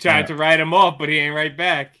 They tried to write him off, but he ain't right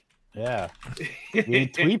back. Yeah. He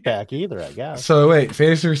ain't tweet back either, I guess. So wait,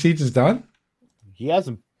 fantasy receipts is done? He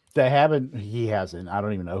hasn't. He hasn't. I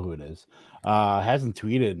don't even know who it is. Hasn't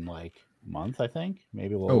tweeted in like a month, I think.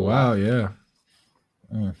 Maybe a Oh little wow, while. yeah.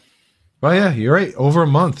 Mm. Well, yeah, you're right. Over a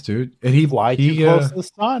month, dude. And Fly too close to the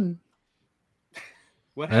sun.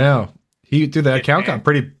 What I know. He dude, that Get account banned.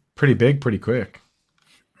 got pretty big, pretty quick.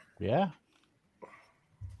 Yeah.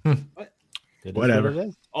 Hmm. What? It is Whatever. what it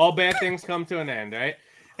is. All bad things come to an end, right?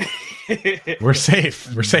 We're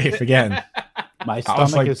safe. We're safe again. My I was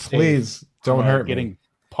stomach like, is safe please don't from, hurt getting me.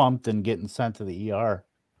 pumped and getting sent to the ER.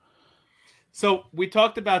 So we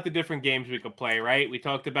talked about the different games we could play, right? We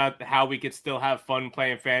talked about how we could still have fun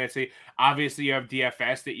playing fantasy. Obviously, you have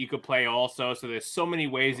DFS that you could play also. So there's so many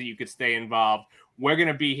ways that you could stay involved. We're going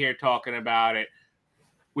to be here talking about it.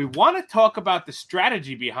 We want to talk about the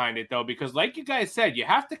strategy behind it, though, because like you guys said, you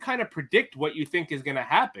have to kind of predict what you think is going to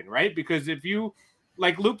happen, right? Because if you,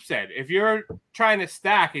 like Loop said, if you're trying to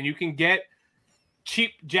stack and you can get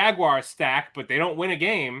cheap Jaguars stack, but they don't win a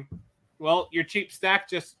game, well, your cheap stack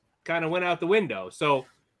just kind of went out the window. So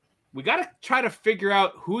we got to try to figure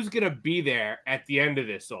out who's going to be there at the end of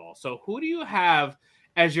this all. So who do you have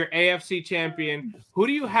as your AFC champion? Who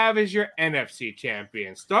do you have as your NFC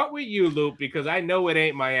champion? Start with you, Luke, because I know it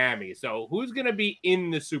ain't Miami. So who's going to be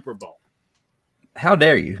in the Super Bowl? How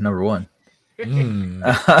dare you? Number one. Hmm.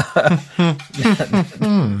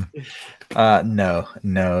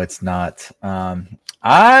 No, it's not.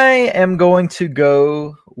 I am going to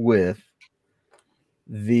go with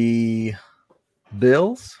the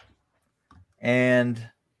Bills and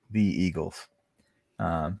the Eagles.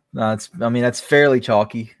 That's fairly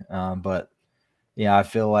chalky, but yeah, I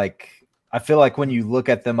feel like when you look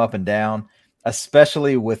at them up and down,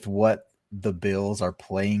 especially with what the Bills are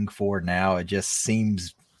playing for now, it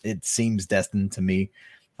seems destined to me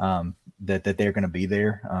that they're going to be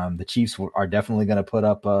there. The Chiefs are definitely going to put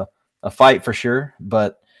up a fight for sure,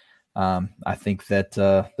 but I think that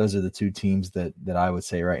those are the two teams that I would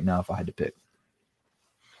say right now if I had to pick.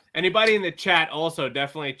 Anybody in the chat also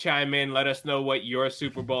definitely chime in. Let us know what your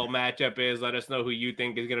Super Bowl matchup is. Let us know who you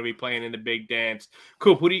think is going to be playing in the big dance.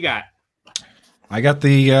 Coop, who do you got? I got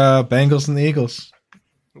the Bengals and the Eagles.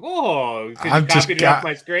 Oh, could you I'm just copy it off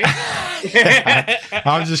my screen?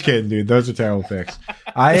 I'm just kidding, dude. Those are terrible picks.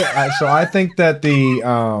 I think that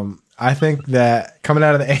I think that coming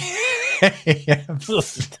out of the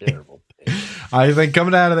AFC, Terrible. I think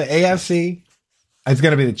coming out of the AFC, it's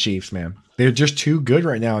gonna be the Chiefs, man. They're just too good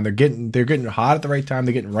right now, and they're getting hot at the right time.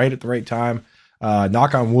 They're getting right at the right time.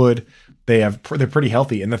 Knock on wood, they're pretty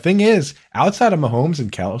healthy. And the thing is, outside of Mahomes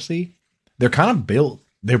and Kelsey, they're kind of built.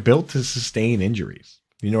 They're built to sustain injuries.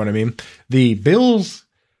 You know what I mean? The Bills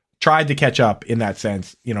tried to catch up in that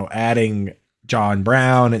sense, adding John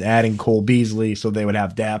Brown and adding Cole Beasley so they would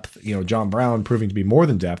have depth. John Brown proving to be more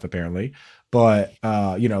than depth apparently. But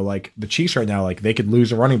like the Chiefs right now, like they could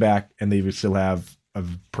lose a running back and they would still have a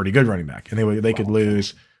pretty good running back, and they could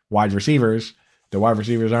lose wide receivers. The wide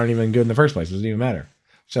receivers aren't even good in the first place. It doesn't even matter.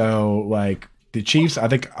 So like the Chiefs, I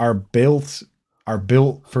think are built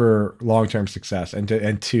for long-term success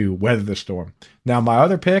and to weather the storm. Now, my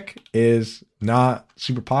other pick is not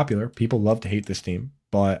super popular. People love to hate this team,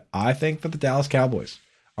 but I think that the Dallas Cowboys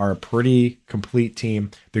are a pretty complete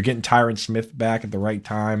team. They're getting Tyron Smith back at the right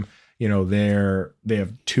time. You know, they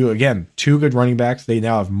have two good running backs. They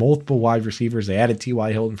now have multiple wide receivers. They added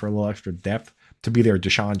T.Y. Hilton for a little extra depth to be their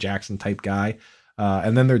Deshaun Jackson type guy.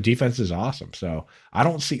 And then their defense is awesome. So I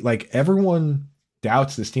don't see, like, everyone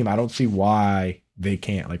doubts this team. I don't see why they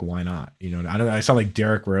can't. Like, why not? You know, I sound like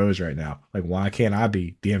Derrick Rose right now. Like, why can't I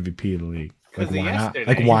be the MVP of the league? Like, why not?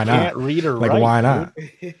 Like, why not? Can't read or like, write, why not?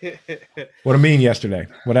 What do you mean yesterday?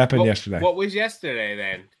 What happened yesterday? What was yesterday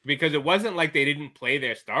then? Because it wasn't like they didn't play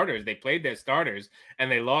their starters. They played their starters,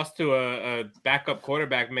 and they lost to a backup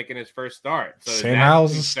quarterback making his first start. So Sam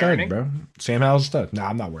Howell's a stud, bro. Sam Howell's a stud. No,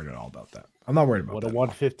 I'm not worried at all about that. I'm not worried about Would that. have won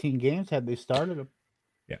 15 games had they started them.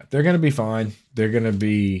 Yeah, they're gonna be fine. They're gonna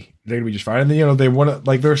be just fine. And then, you know, they want to,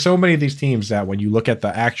 like, there are so many of these teams that when you look at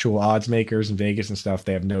the actual odds makers in Vegas and stuff,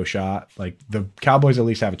 they have no shot. Like, the Cowboys at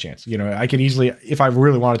least have a chance. You know, I could easily, if I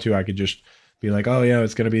really wanted to, I could just be like, oh yeah,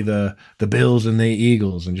 it's gonna be the Bills and the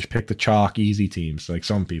Eagles, and just pick the chalk easy teams, like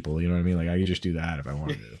some people. You know what I mean? Like, I could just do that if I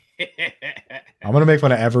wanted to. I'm gonna make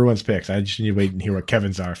fun of everyone's picks. I just need to wait and hear what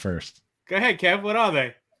Kevin's are first. Go ahead, Kev. What are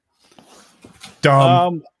they?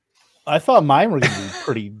 Dumb. I thought mine were going to be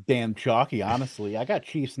pretty damn chalky, honestly. I got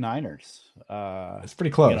Chiefs Niners. It's pretty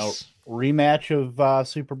close. You know, rematch of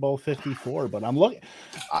Super Bowl 54. But I'm looking,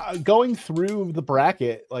 going through the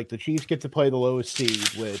bracket. Like, the Chiefs get to play the lowest seed,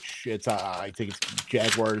 which it's I think it's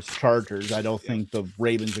Jaguars Chargers. I don't think the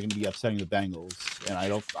Ravens are going to be upsetting the Bengals,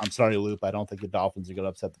 and I'm sorry, Loop. I don't think the Dolphins are going to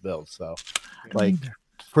upset the Bills. So, like,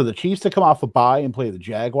 for the Chiefs to come off a bye and play the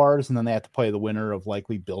Jaguars, and then they have to play the winner of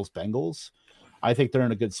likely Bills Bengals, I think they're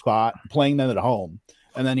in a good spot playing them at home.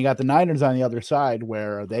 And then you got the Niners on the other side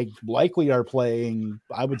where they likely are playing,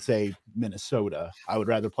 I would say, Minnesota. I would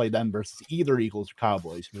rather play them versus either Eagles or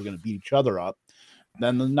Cowboys who are going to beat each other up.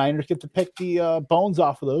 Then the Niners get to pick the bones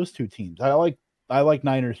off of those two teams. I like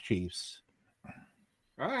Niners Chiefs.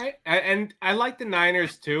 All right. And I like the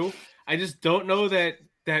Niners too. I just don't know that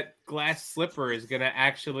glass slipper is going to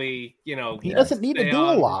actually, you know. He doesn't need to do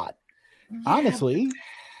a lot, honestly.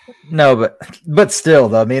 No, but still,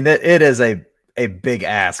 though, I mean, it is a big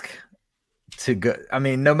ask to go. I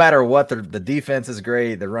mean, no matter what, the defense is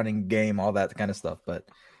great, the running game, all that kind of stuff. But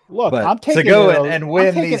look, I'm taking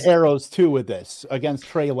arrows too with this against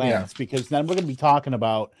Trey Lance, because then we're going to be talking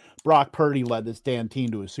about Brock Purdy led this damn team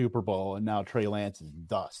to a Super Bowl, and now Trey Lance is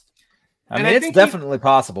dust. I mean, it's definitely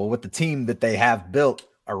possible with the team that they have built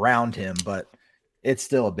around him, but it's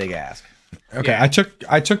still a big ask. Okay, yeah.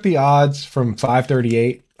 I took the odds from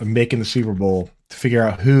 538 of making the Super Bowl to figure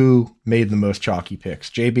out who made the most chalky picks.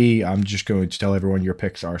 JB, I'm just going to tell everyone your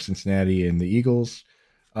picks are Cincinnati and the Eagles.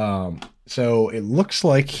 So it looks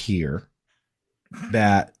like here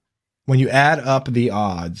that when you add up the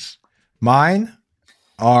odds, mine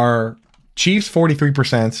are Chiefs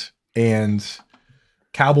 43% and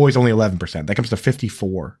Cowboys only 11%. That comes to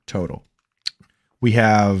 54 total. We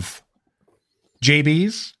have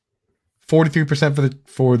JB's 43%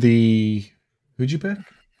 for the who'd you pick?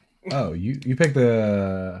 Oh, you picked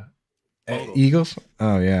the Eagles?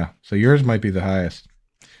 Oh yeah. So yours might be the highest.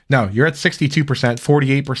 No, you're at 62%,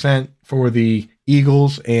 48% for the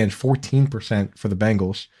Eagles and 14% for the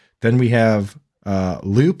Bengals. Then we have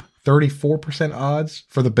Loop, 34% odds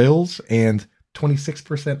for the Bills and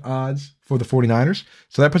 26% odds for the 49ers.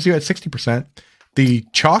 So that puts you at 60%. The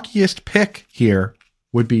chalkiest pick here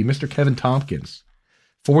would be Mr. Kevin Tompkins.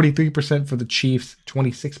 43% for the Chiefs,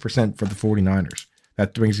 26% for the 49ers.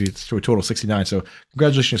 That brings you to a total of 69. So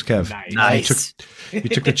congratulations, Kev. Nice. You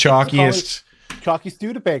took the chalkiest. Chalky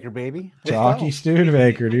Studebaker, baby. Chalky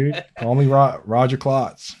Studebaker, dude. Call me Roger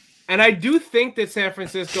Klotz. And I do think that San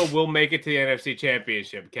Francisco will make it to the NFC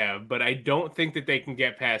Championship, Kev, but I don't think that they can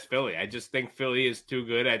get past Philly. I just think Philly is too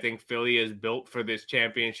good. I think Philly is built for this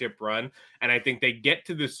championship run, and I think they get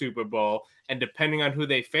to the Super Bowl, and depending on who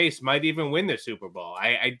they face, might even win the Super Bowl.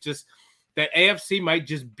 I just that AFC might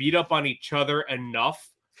just beat up on each other enough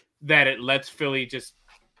that it lets Philly just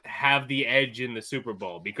have the edge in the Super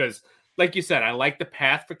Bowl. Because, like you said, I like the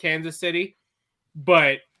path for Kansas City,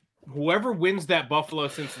 but whoever wins that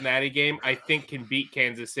Buffalo-Cincinnati game, I think can beat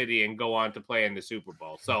Kansas City and go on to play in the Super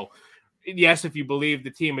Bowl. So, yes, if you believe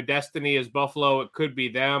the team of destiny is Buffalo, it could be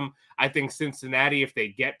them. I think Cincinnati, if they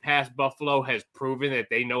get past Buffalo, has proven that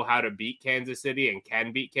they know how to beat Kansas City and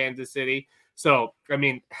can beat Kansas City. So, I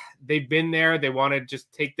mean, they've been there. They want to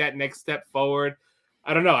just take that next step forward.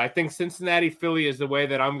 I don't know. I think Cincinnati, Philly is the way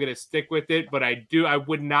that I'm going to stick with it. But I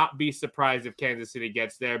would not be surprised if Kansas City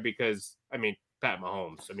gets there because, I mean, Pat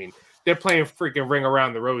Mahomes. I mean, they're playing freaking Ring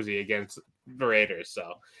Around the Rosie against the Raiders.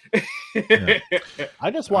 So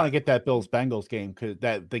I just want to get that Bills Bengals game, because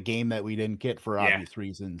the game that we didn't get for obvious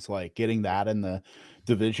reasons, like getting that in the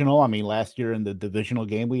divisional. I mean, last year in the divisional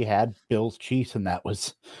game we had Bills Chiefs, and that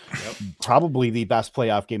was probably the best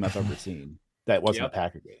playoff game I've ever seen. That wasn't a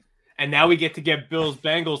Packer game. And now we get to get Bills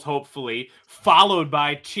Bengals, hopefully, followed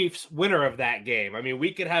by Chiefs winner of that game. I mean,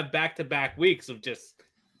 we could have back-to-back weeks of just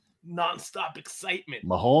nonstop excitement.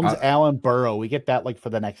 Mahomes, Allen, Burrow. We get that like for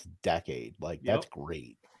the next decade. Like that's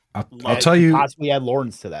great. I'll tell you. Possibly add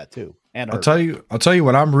Lawrence to that too. And I'll tell you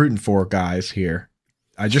what I'm rooting for, guys. Here,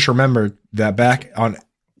 I just remembered that back on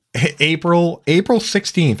April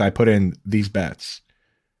 16th, I put in these bets.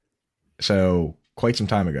 So quite some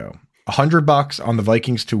time ago. $100 on the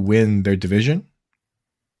Vikings to win their division.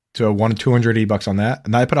 So I won $280 on that.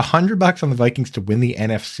 And I put $100 on the Vikings to win the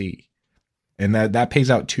NFC. And that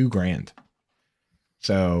pays out $2,000.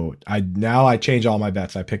 So I change all my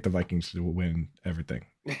bets. I pick the Vikings to win everything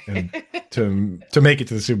and to make it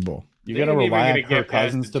to the Super Bowl. You're gonna rely on Kirk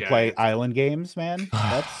Cousins to play island games, man.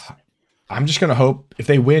 I'm just gonna hope if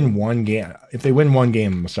they win one game. If they win one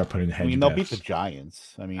game, I'm gonna start putting the hedge. I mean, they'll beat the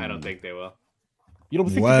Giants. I mean, I don't think they will. You don't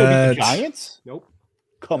think they'll beat the Giants? Nope.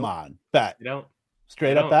 Come on, bet. You don't.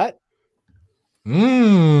 Straight up bet. I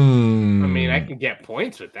mean, I can get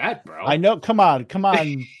points with that, bro. I know. Come on,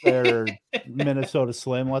 there, Minnesota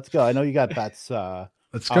Slim. Let's go. I know you got bets.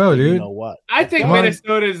 Let's go, dude. You know what? I think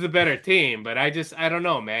Minnesota is the better team, but I don't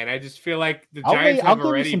know, man. I just feel like the Giants have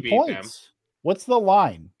already beat them. What's the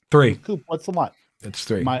line? 3. Coop, what's the line? It's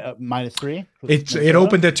 3. Minus 3. It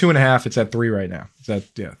opened at 2.5. It's at 3 right now. It's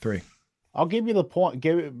at 3. I'll give you the point.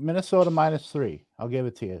 Give it Minnesota minus 3. I'll give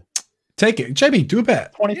it to you. Take it, JB. Do a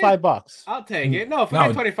bet. $25. I'll take it. No,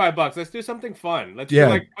 forget $25. Let's do something fun. Let's do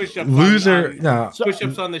like push-ups.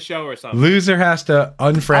 Push-ups on the show or something. Loser has to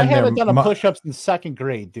unfriend. I haven't done a push-ups in 2nd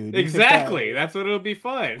grade, dude. Exactly. That's what it'll be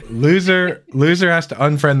fun. Loser has to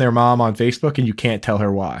unfriend their mom on Facebook, and you can't tell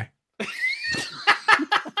her why.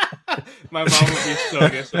 My mom would be so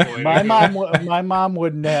disappointed. My mom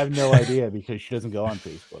wouldn't have no idea because she doesn't go on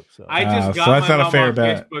Facebook. So I just got my mom on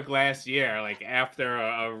Facebook last year, like after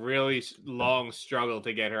a really long struggle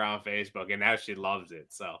to get her on Facebook, and now she loves it.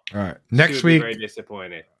 So all right, next week, very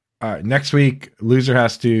disappointed. All right, next week, loser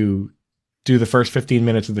has to do the first 15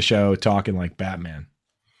 minutes of the show talking like Batman.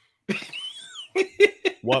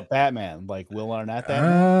 What Batman? Like Will Arnett?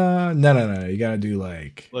 Batman? No. You got to do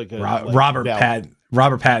like Robert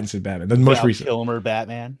Pattinson Batman. The most recent Kilmer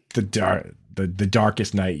Batman. The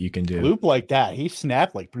darkest night you can do. Loop like that. He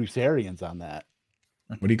snapped like Bruce Arians on that.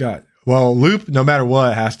 What do you got? Well, Loop, no matter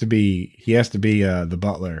what, has to be the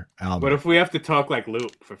Butler album. What if we have to talk like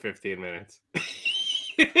Loop for 15 minutes?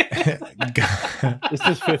 This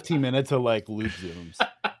is 15 minutes of like Loop zooms.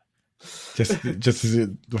 Just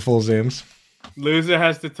the full zooms. Loser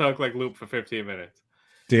has to talk like Loop for 15 minutes.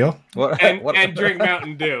 Deal? And drink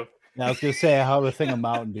Mountain Dew. Now I was gonna say I have a thing of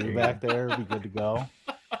Mountain Dew back there. Be good to go.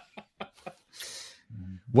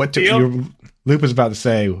 Your Loop is about to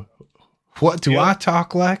say, what do I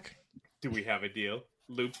talk like? Do we have a deal?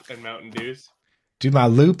 Loop and Mountain Dews? Do my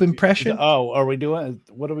Loop impression? Oh, are we doing?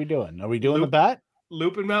 What are we doing? Are we doing the bet?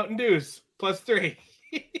 Loop and Mountain Dews +3.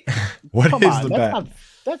 What is the bet?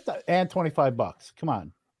 That's and $25. Come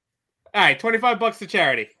on. All right, $25 to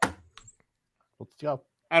charity. Let's go.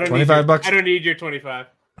 I don't need your 25.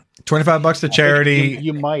 $25 to charity.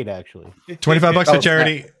 You might actually. $25 to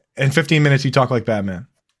charity. In 15 minutes, you talk like Batman.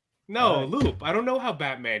 No, Loop. I don't know how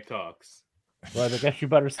Batman talks. Well, I guess you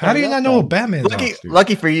better. How do you not know what Batman talks?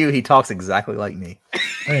 Lucky for you, he talks exactly like me.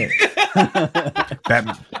 Hey.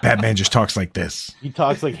 Batman just talks like this. He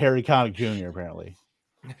talks like Harry Connick Jr. apparently,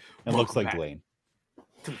 and looks like Blaine.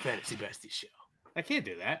 To the Fantasy Besties show. I can't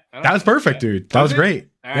do that. That was perfect, dude. That was great.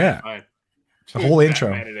 Right, yeah, fine. The whole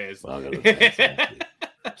intro. It is.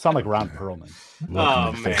 Sound like Ron Perlman.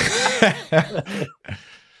 Oh man.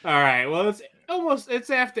 All right. Well, it's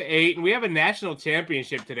after 8, and we have a national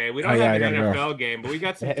championship today. We don't have an NFL game, but we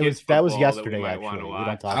got some. That was yesterday. Actually, we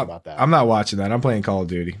don't talk about that. I'm not watching that. I'm playing Call of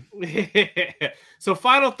Duty. So,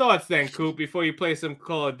 final thoughts then, Coop. Before you play some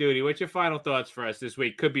Call of Duty, what's your final thoughts for us this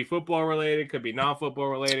week? Could be football related, could be non-football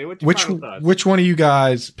related. What's your final thoughts? Which one of you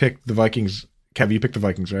guys picked the Vikings? Kev, you picked the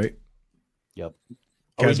Vikings, right? Yep.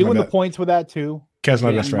 Are we doing the points with that too? Kev's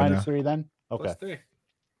my best friend now. -3 then. Okay. +3.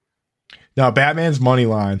 No, Batman's money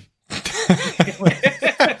line.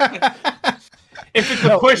 If it's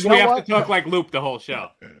a push, we have to talk like Loop the whole show.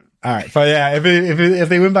 All right, but yeah, if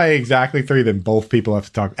they win by exactly 3, then both people have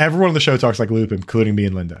to talk. Everyone on the show talks like Loop, including me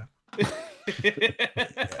and Linda.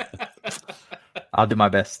 I'll do my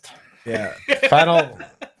best. Yeah.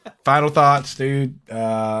 Final thoughts, dude.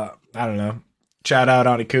 I don't know. Shout out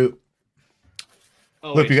on Coop.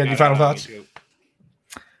 Look, you got any final thoughts?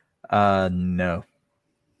 No.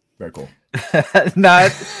 Very cool. No,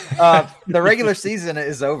 the regular season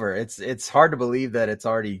is over. It's hard to believe that it's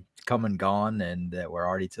already come and gone, and that we're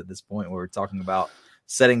already to this point where we're talking about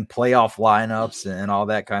setting playoff lineups and all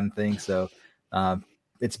that kind of thing. So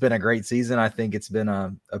it's been a great season. I think it's been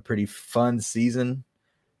a pretty fun season.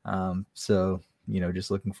 So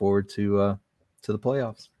just looking forward to the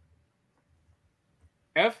playoffs.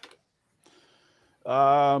 F.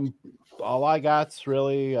 All I got's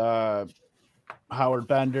really Howard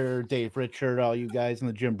Bender, Dave Richard, all you guys in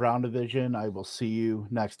the Jim Brown division. I will see you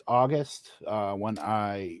next August when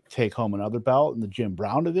I take home another belt in the Jim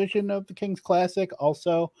Brown division of the Kings Classic.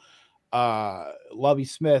 Also, Lovie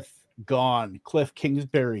Smith gone, Cliff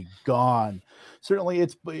Kingsbury gone. Certainly,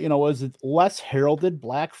 it's was it less heralded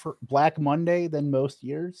Black Monday than most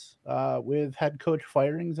years with head coach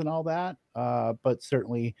firings and all that. But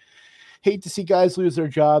certainly, hate to see guys lose their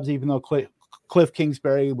jobs, even though Cliff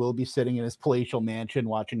Kingsbury will be sitting in his palatial mansion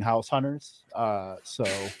watching House Hunters. So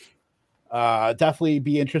definitely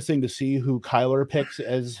be interesting to see who Kyler picks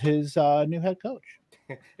as his new head coach.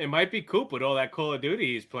 It might be Coop with all that Call of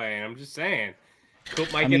Duty he's playing. I'm just saying.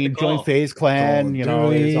 Coop might get the call. Join FaZe Clan, he's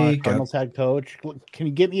on Cardinals head coach. Can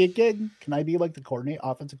you get me a gig? Can I be like the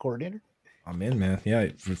offensive coordinator? I'm in, man. Yeah,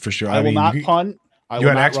 for sure. I will not punt. I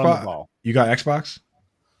will not run the ball. You got Xbox?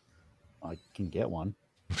 I can get one.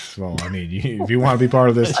 Well, I mean, if you want to be part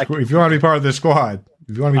of this, if you want to be part of this squad,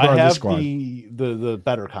 the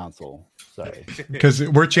better console. Sorry, because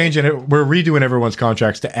we're changing it. We're redoing everyone's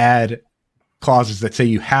contracts to add clauses that say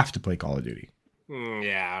you have to play Call of Duty.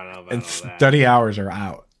 Yeah, I don't know about and all that. Study hours are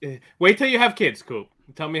out. Wait till you have kids, Coop.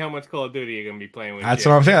 Tell me how much Call of Duty you're gonna be playing with. That's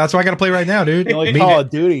what I'm saying. That's why I got to play right now, dude. The only Call of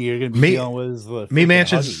Duty you're gonna be dealing with the Meat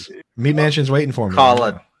Mansion's waiting for me. Call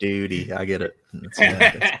of Duty. I get it. But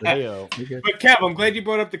Kev, I'm glad you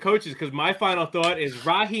brought up the coaches, because my final thought is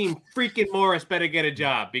Raheem freaking Morris better get a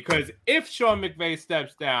job, because if Sean McVay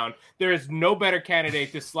steps down, there is no better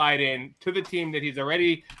candidate to slide in to the team that he's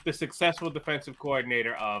already the successful defensive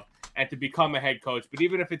coordinator of and to become a head coach. But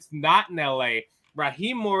even if it's not in LA,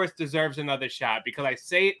 Raheem Morris deserves another shot, because I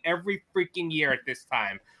say it every freaking year at this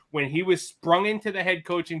time. When he was sprung into the head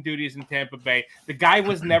coaching duties in Tampa Bay, the guy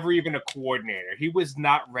was never even a coordinator. He was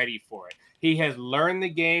not ready for it. He has learned the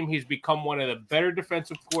game. He's become one of the better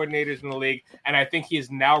defensive coordinators in the league, and I think he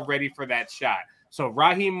is now ready for that shot. So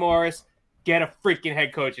Raheem Morris, get a freaking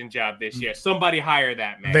head coaching job this year. Somebody hire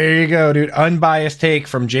that man. There you go, dude. Unbiased take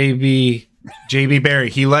from JB Barry.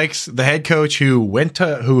 He likes the head coach who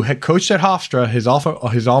had coached at Hofstra, his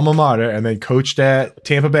alma mater, and then coached at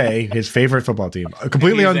Tampa Bay, his favorite football team.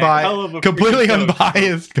 Completely unbiased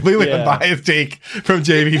take from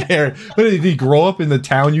JB Barry. But did he grow up in the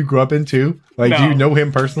town you grew up in too? Like, do you know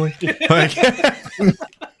him personally? Like,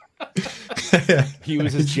 he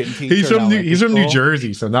was his gym teacher. He's from New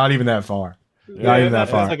Jersey, so not even that far. Not even that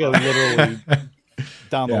far. It's like a literally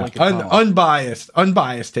down the Lincoln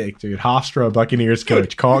unbiased take, dude. Hofstra, Buccaneers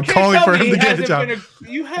coach, calling for him to get a job.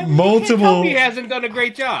 You can't tell me he hasn't done a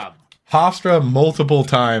great job. Hofstra multiple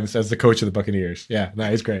times as the coach of the Buccaneers. Yeah,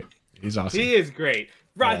 no, he's great. He's awesome. He is great.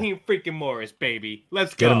 Raheem freaking Morris, baby.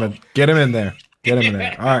 Let's go. Get him in there.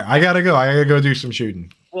 All right, I gotta go do some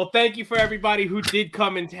shooting. Well, thank you for everybody who did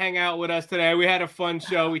come and hang out with us today. We had a fun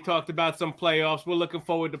show. We talked about some playoffs. We're looking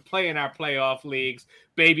forward to playing our playoff leagues.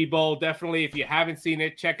 Baby Bowl, definitely. If you haven't seen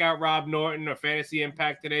it, check out Rob Norton or Fantasy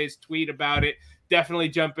Impact Today's tweet about it. Definitely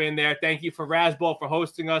jump in there. Thank you for Razzball for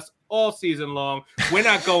hosting us all season long. We're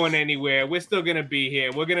not going anywhere. We're still going to be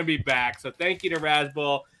here. We're going to be back. So thank you to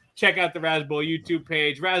Razzball. Check out the Razzball YouTube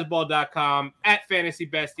page, razzball.com, at Fantasy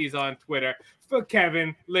Besties on Twitter. For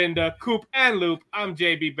Kevin, Linda, Coop, and Loop, I'm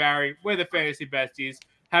JB Barry. We're the Fantasy Besties.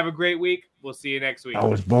 Have a great week. We'll see you next week. I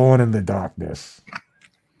was born in the darkness.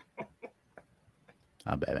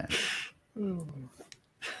 Not bad, man.